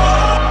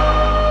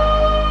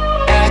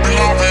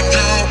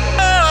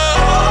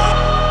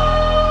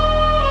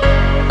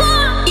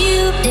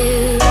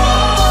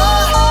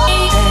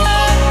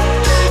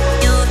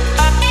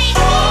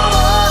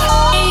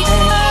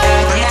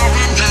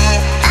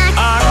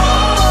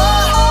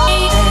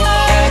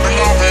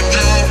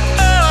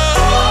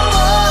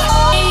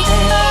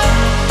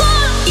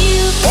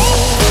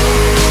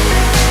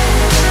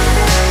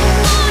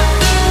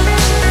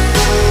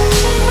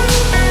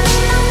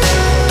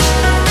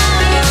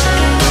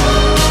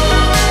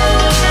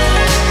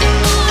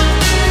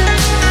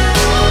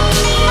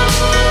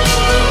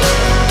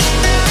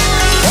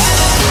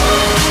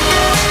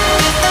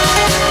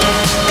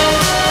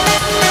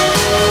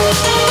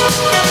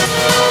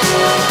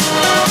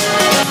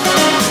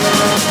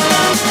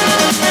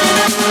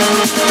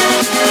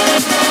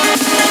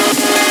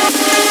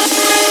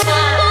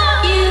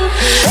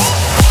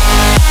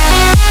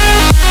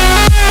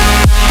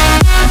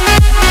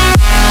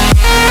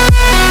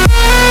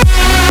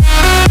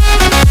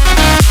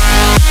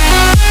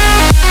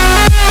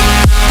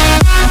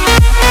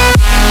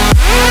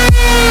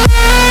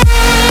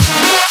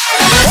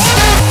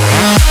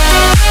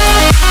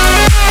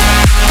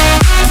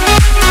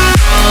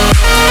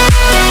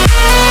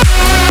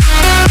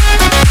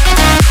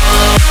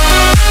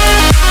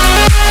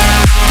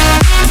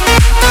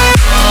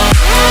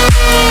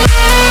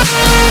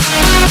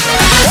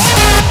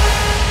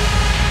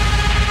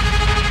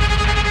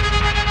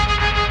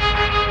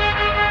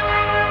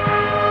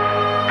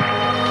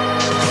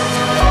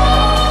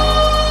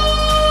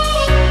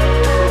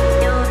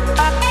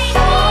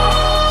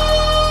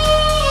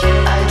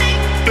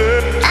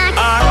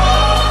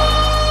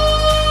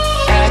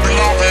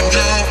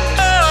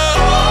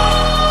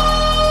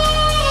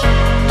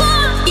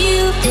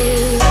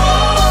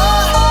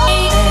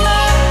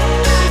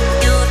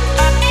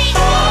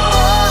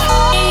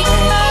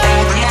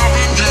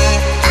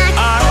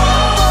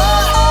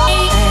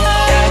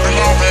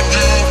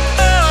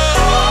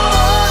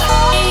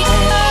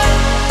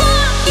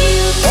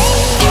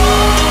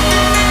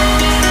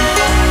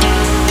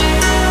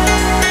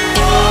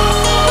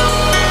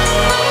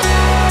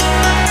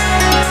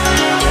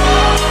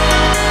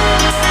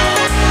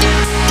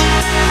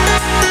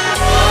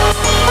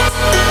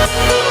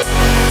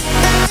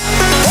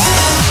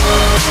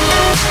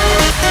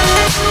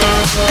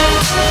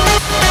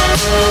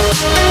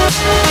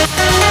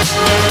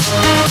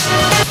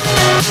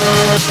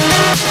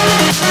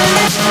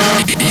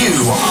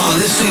You are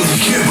listening to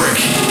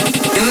Cuebrick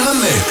in the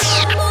mix.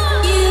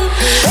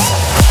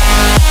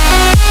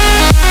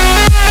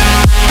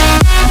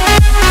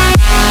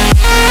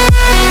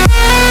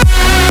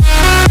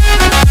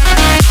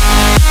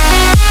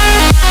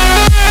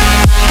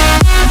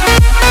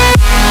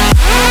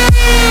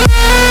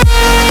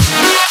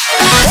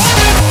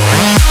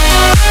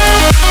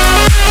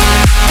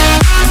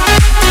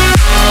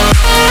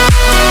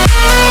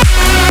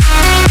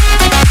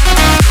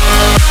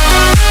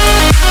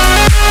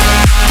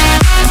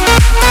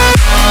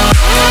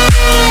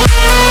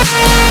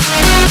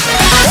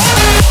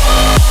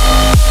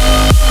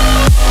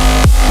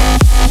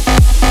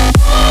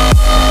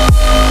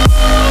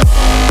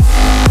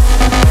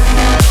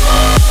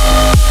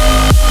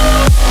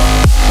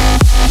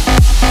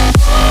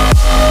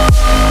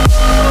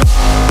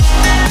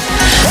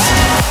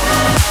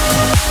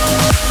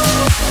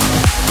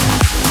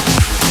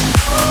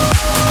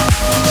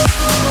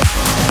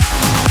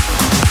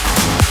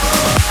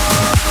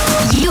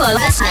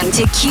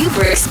 To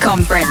Cuebrick's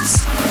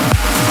conference.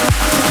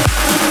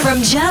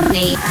 From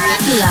Germany,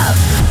 love.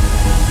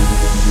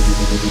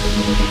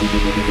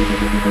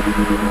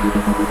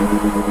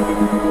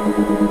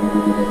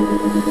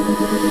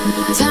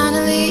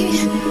 Finally,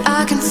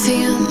 I can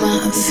feel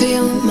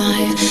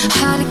my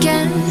heart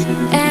again,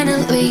 and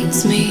it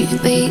leads me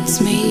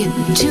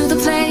to the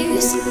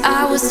place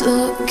I was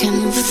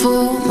looking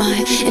for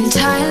my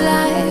entire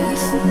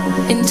life.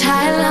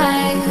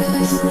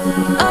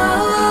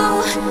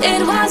 Oh,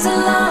 it was a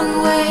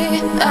long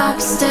way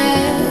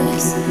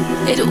upstairs.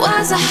 It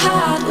was a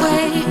hard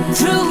way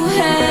through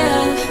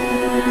hell.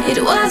 It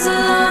was a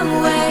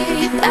long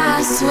way,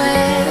 I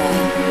swear.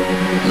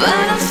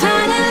 But I'm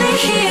finally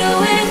here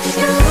with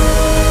you.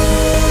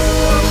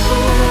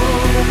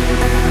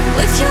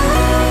 With you.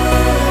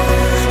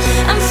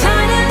 I'm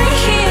finally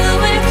here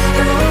with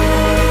you.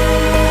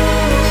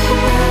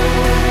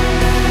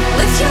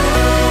 With you.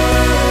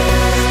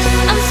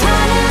 I'm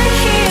finally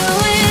here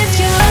with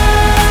you.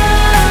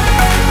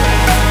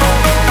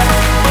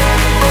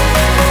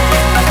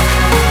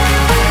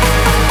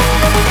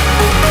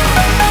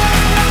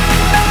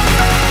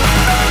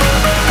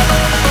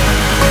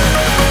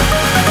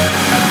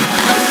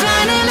 I'm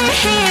finally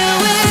here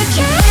with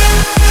you.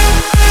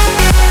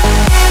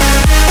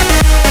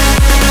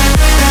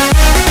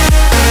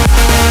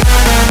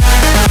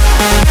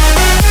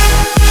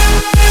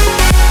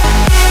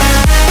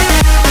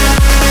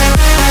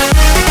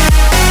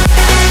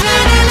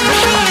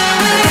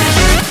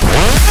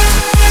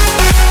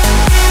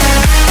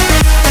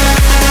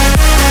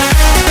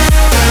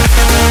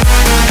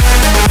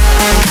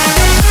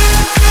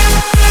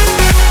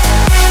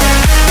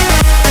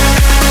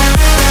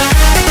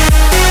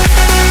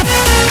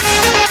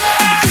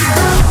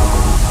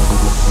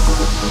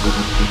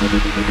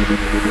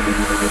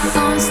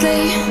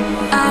 Honestly,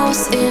 I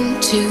was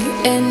into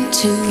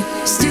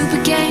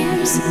stupid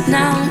games.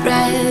 Now I'm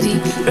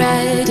ready.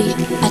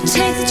 I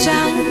take the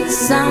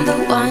chance, I'm the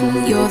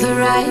one, you're the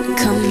right.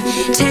 Come,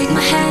 take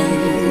my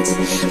hand,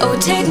 oh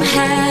take my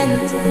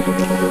hand.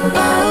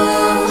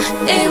 Oh,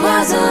 it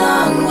was a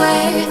long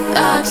way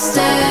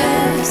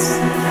upstairs.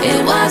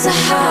 It was a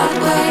hard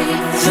way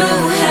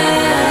through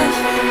hell.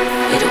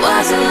 It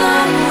was a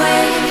long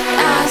way,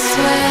 I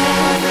swear.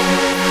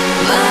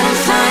 But I'm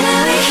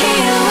finally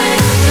here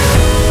with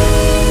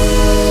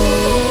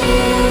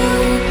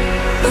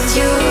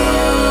you.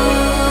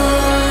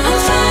 I'm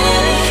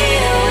finally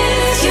here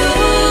with you.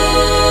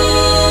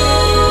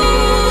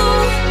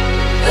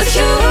 With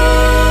you.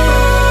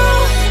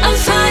 I'm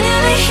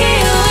finally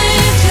here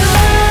with you.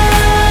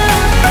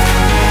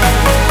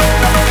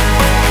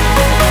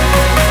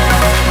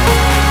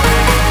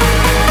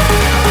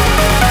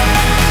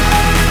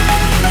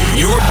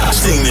 You're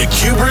listening to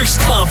Cuebrick's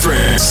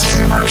Conference.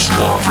 I'm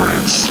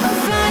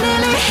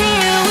finally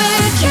here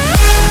with you.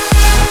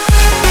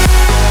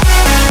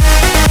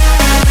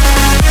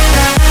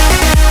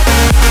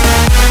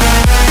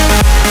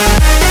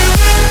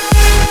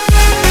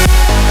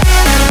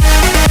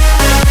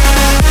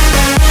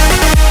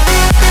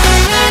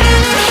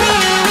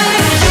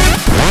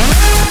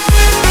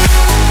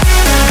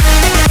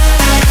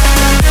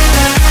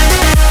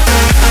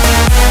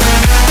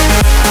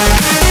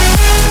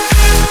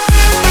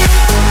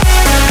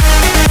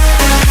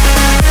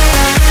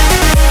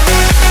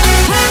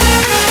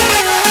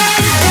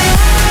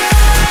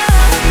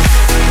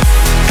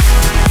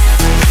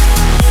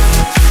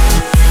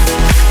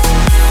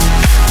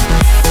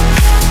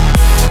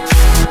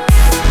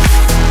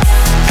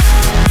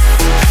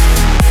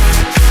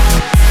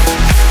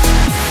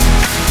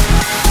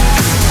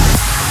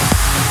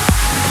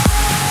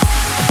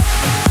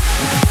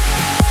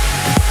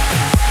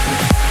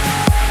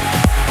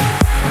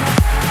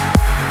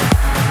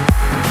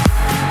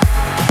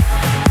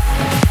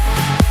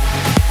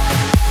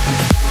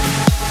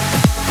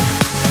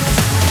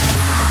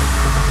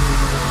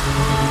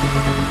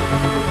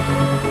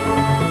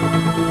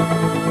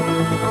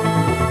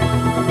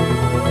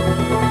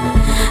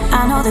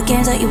 I know all the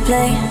games that you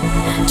play.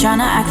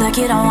 Tryna act like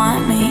you don't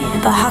want me,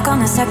 but how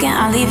come the second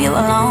I leave you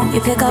alone, you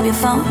pick up your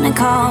phone and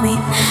call me?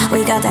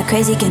 We got that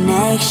crazy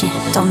connection.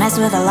 Don't mess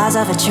with the laws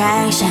of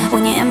attraction.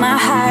 When you're in my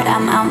heart,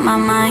 I'm out my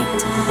mind.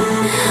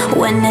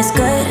 When it's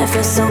good, it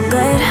feels so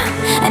good.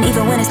 And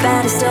even when it's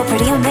bad, it's still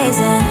pretty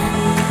amazing.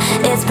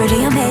 It's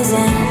pretty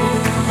amazing.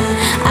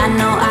 I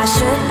know I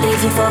should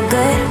leave you for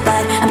good,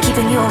 but I'm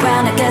keeping you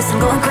around. I guess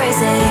I'm going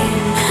crazy.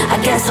 I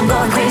guess I'm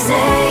going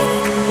crazy.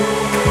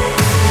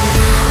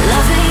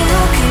 Loving you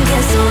can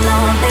get so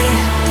lonely.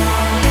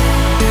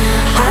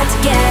 Hard to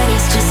get,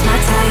 it's just my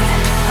type.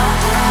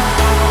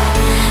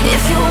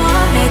 If you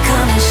want me,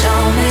 come and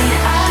show me.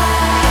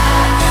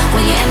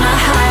 When you're in my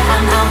heart,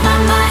 I'm out my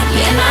mind.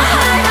 You're in my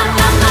heart, I'm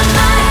out my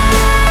mind.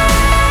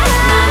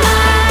 My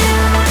mind.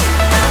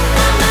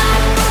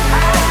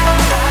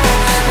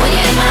 When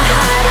you're in my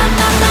heart,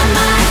 I'm out my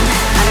mind.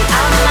 I'm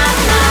out my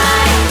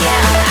mind.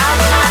 Yeah, I'm out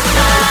my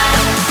mind.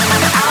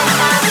 I'm out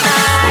my mind.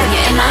 When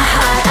you're in my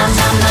heart, I'm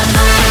out my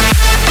mind.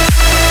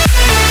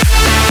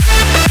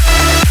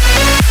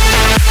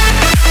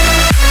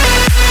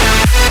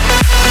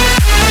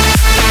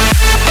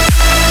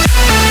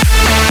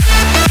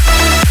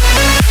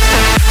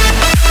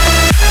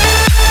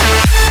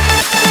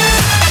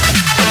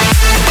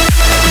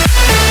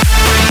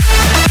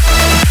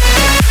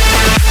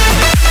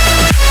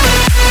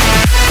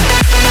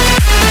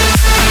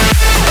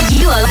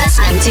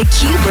 To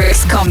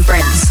Cuebrick's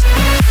conference.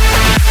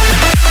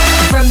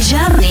 From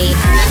Germany,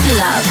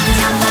 love.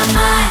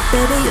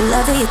 Baby, you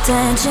love the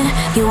attention.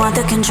 You want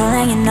the control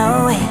and you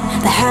know it.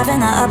 But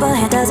having the upper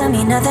hand doesn't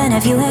mean nothing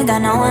if you ain't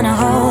got no one to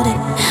hold it.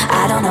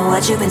 I don't know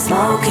what you've been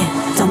smoking.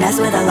 Don't mess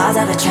with the laws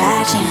of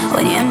attraction.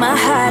 When you're in my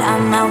heart,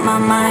 I'm out my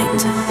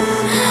mind.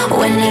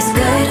 When it's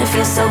good, it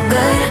feels so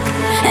good.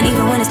 And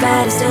even when it's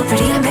bad, it's still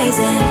pretty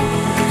amazing.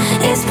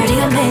 It's pretty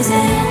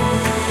amazing.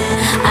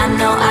 I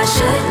know I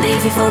should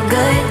leave you for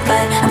good,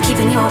 but I'm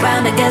keeping you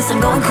around. I guess I'm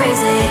going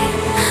crazy.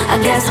 I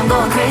guess I'm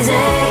going crazy.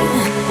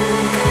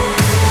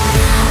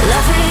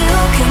 Loving you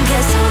can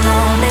get so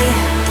lonely.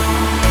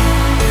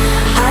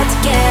 Hard to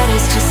get,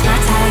 it's just my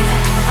type.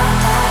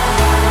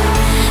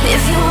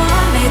 If you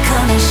want me,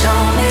 come and show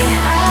me.